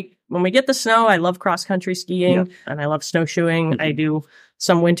when we get the snow, I love cross-country skiing, and I love snowshoeing. Mm-hmm. I do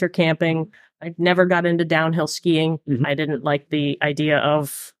some winter camping. I never got into downhill skiing. Mm-hmm. I didn't like the idea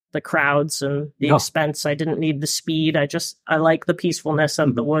of the crowds and the expense. I didn't need the speed. I like the peacefulness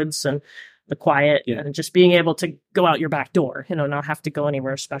of the woods and the quiet and just being able to go out your back door, not have to go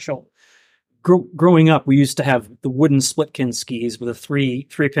anywhere special. Growing up, we used to have the wooden splitkin skis with a three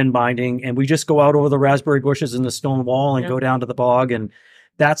pin binding, and we just go out over the raspberry bushes and the stone wall and go down to the bog. And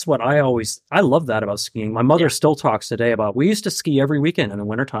that's what I love that about skiing. My mother Yeah. still talks today about, we used to ski every weekend in the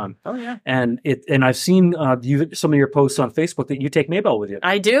wintertime. Oh, yeah. And I've seen some of your posts on Facebook that you take Maybelle with you.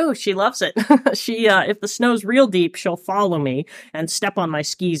 I do. She loves it. She, if the snow's real deep, she'll follow me and step on my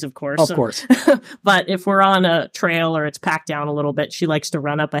skis, of course. Of course. But if we're on a trail or it's packed down a little bit, she likes to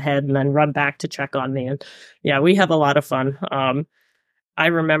run up ahead and then run back to check on me. And yeah, we have a lot of fun. I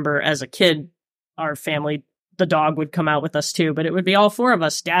remember as a kid, our family, the dog would come out with us too, but it would be all four of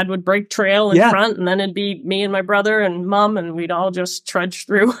us. Dad would break trail in front, and then it'd be me and my brother and mom, and we'd all just trudge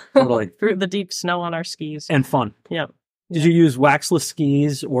through through the deep snow on our skis. And fun. Yeah. Did you use waxless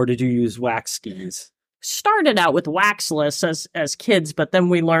skis or did you use wax skis? Started out with waxless as kids, but then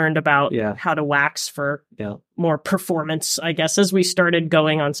we learned about how to wax for more performance, I guess, as we started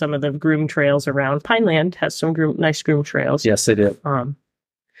going on some of the groom trails around. Pineland has some nice groom trails. Yes, they do.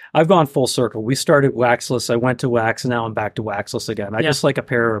 I've gone full circle. We started waxless. I went to wax, and now I'm back to waxless again. I just like a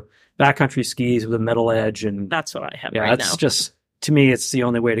pair of backcountry skis with a metal edge, and that's what I have right now. That's just, to me, it's the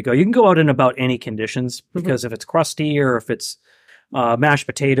only way to go. You can go out in about any conditions, because if it's crusty or if it's mashed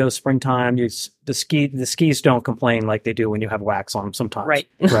potatoes, springtime, the skis don't complain like they do when you have wax on them sometimes. Right.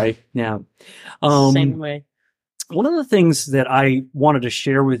 Right. Yeah. Same way. One of the things that I wanted to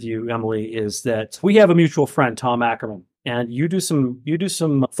share with you, Emily, is that we have a mutual friend, Tom Ackerman. And you do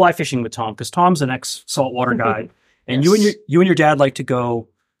some fly fishing with Tom, because Tom's an ex-saltwater guide, and you and your dad like to go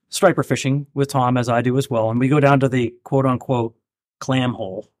striper fishing with Tom, as I do as well. And we go down to the quote unquote clam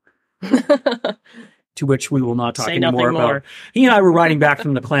hole, to which we will not talk anymore about. He and I were riding back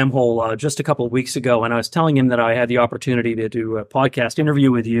from the clam hole just a couple of weeks ago, and I was telling him that I had the opportunity to do a podcast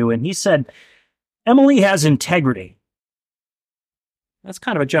interview with you, and he said, "Emily has integrity." That's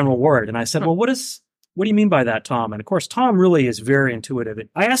kind of a general word, and I said, "Well, what do you mean by that, Tom?" And of course, Tom really is very intuitive.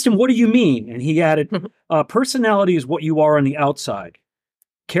 I asked him, "What do you mean?" And he added, "Personality is what you are on the outside.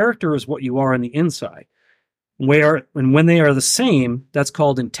 Character is what you are on the inside. And when they are the same, that's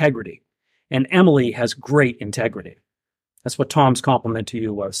called integrity. And Emily has great integrity." That's what Tom's compliment to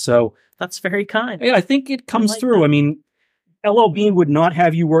you was. So that's very kind. Yeah, I think it comes through. That. I mean, LL Bean would not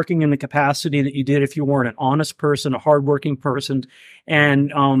have you working in the capacity that you did if you weren't an honest person, a hardworking person. And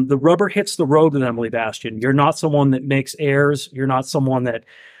the rubber hits the road with Emily Bastian. You're not someone that makes airs. You're not someone that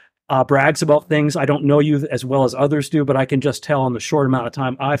brags about things. I don't know you as well as others do, but I can just tell in the short amount of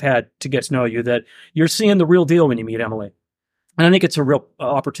time I've had to get to know you that you're seeing the real deal when you meet Emily. And I think it's a real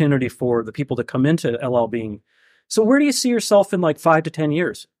opportunity for the people to come into LL Bean. So where do you see yourself in like 5 to 10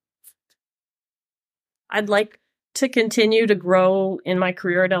 years? I'd like to continue to grow in my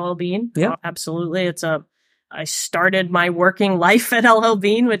career at LL Bean. Yeah, absolutely. I started my working life at LL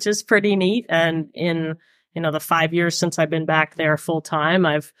Bean, which is pretty neat. And in, the 5 years since I've been back there full time,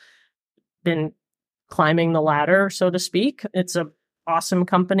 I've been climbing the ladder, so to speak. It's a awesome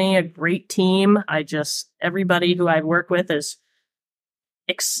company, a great team. Everybody who I work with is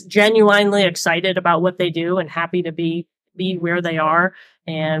genuinely excited about what they do and happy to be where they are.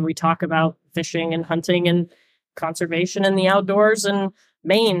 And we talk about fishing and hunting and conservation in the outdoors and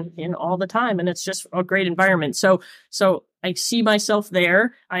Maine all the time. And it's just a great environment. So I see myself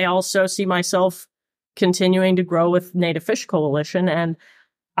there. I also see myself continuing to grow with Native Fish Coalition. And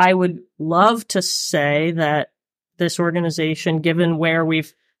I would love to say that this organization, given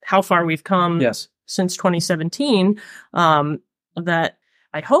how far we've come since 2017, that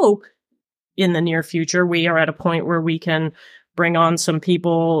I hope in the near future, we are at a point where we can bring on some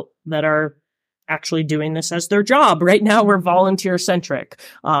people that are actually doing this as their job. Right now, we're volunteer centric.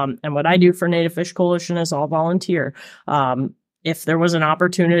 And what I do for Native Fish Coalition is all volunteer. If there was an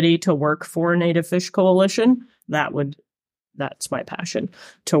opportunity to work for Native Fish Coalition, that's my passion,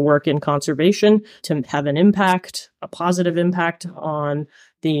 to work in conservation, to have an impact, a positive impact on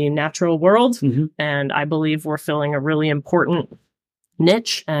the natural world. Mm-hmm. And I believe we're filling a really important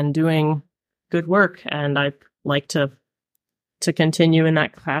niche and doing good work. And I'd like to continue in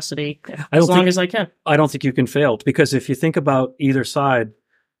that capacity as long as I can. I don't think you can fail, because if you think about either side,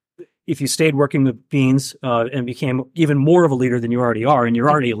 if you stayed working with Beans and became even more of a leader than you already are, and you're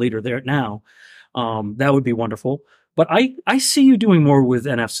already a leader there now, that would be wonderful. But I see you doing more with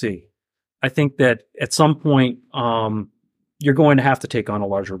NFC. I think that at some point, you're going to have to take on a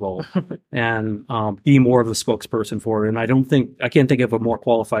larger role and be more of the spokesperson for it. And I can't think of a more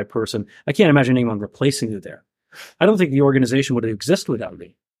qualified person. I can't imagine anyone replacing you there. I don't think the organization would exist without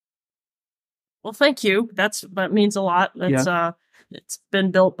me. Well, thank you. That means a lot. It's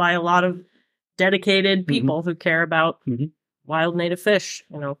been built by a lot of dedicated people who care about wild native fish.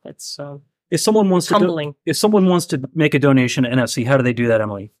 It's if someone wants humbling. If someone wants to make a donation to NFC, how do they do that,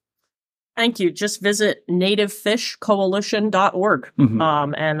 Emily? Thank you. Just visit nativefishcoalition.org.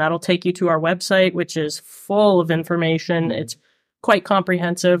 And that'll take you to our website, which is full of information. It's quite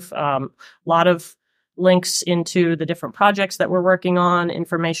comprehensive. A lot of links into the different projects that we're working on,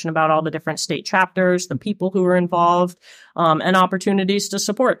 information about all the different state chapters, the people who are involved, and opportunities to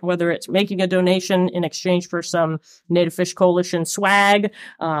support, whether it's making a donation in exchange for some Native Fish Coalition swag,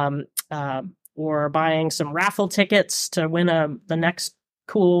 or buying some raffle tickets to win the next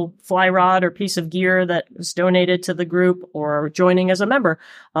cool fly rod or piece of gear that was donated to the group, or joining as a member.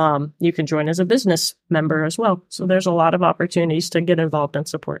 You can join as a business member as well. So there's a lot of opportunities to get involved and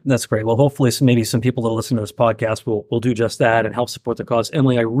support. That's great. Well, hopefully maybe some people that listen to this podcast will do just that and help support the cause.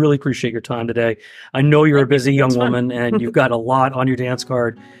 Emily, I really appreciate your time today. I know you're a busy young woman and you've got a lot on your dance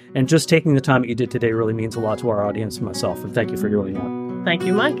card, and just taking the time that you did today really means a lot to our audience and myself. And thank you for doing that. Thank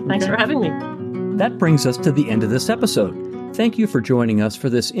you, Mike. Thanks for having me. That brings us to the end of this episode. Thank you for joining us for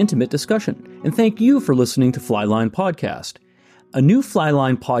this intimate discussion, and thank you for listening to Flyline Podcast. A new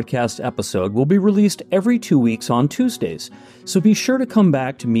Flyline Podcast episode will be released every 2 weeks on Tuesdays, so be sure to come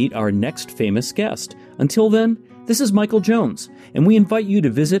back to meet our next famous guest. Until then, this is Michael Jones, and we invite you to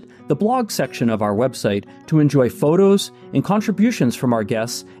visit the blog section of our website to enjoy photos and contributions from our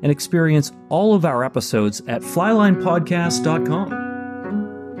guests and experience all of our episodes at flylinepodcast.com.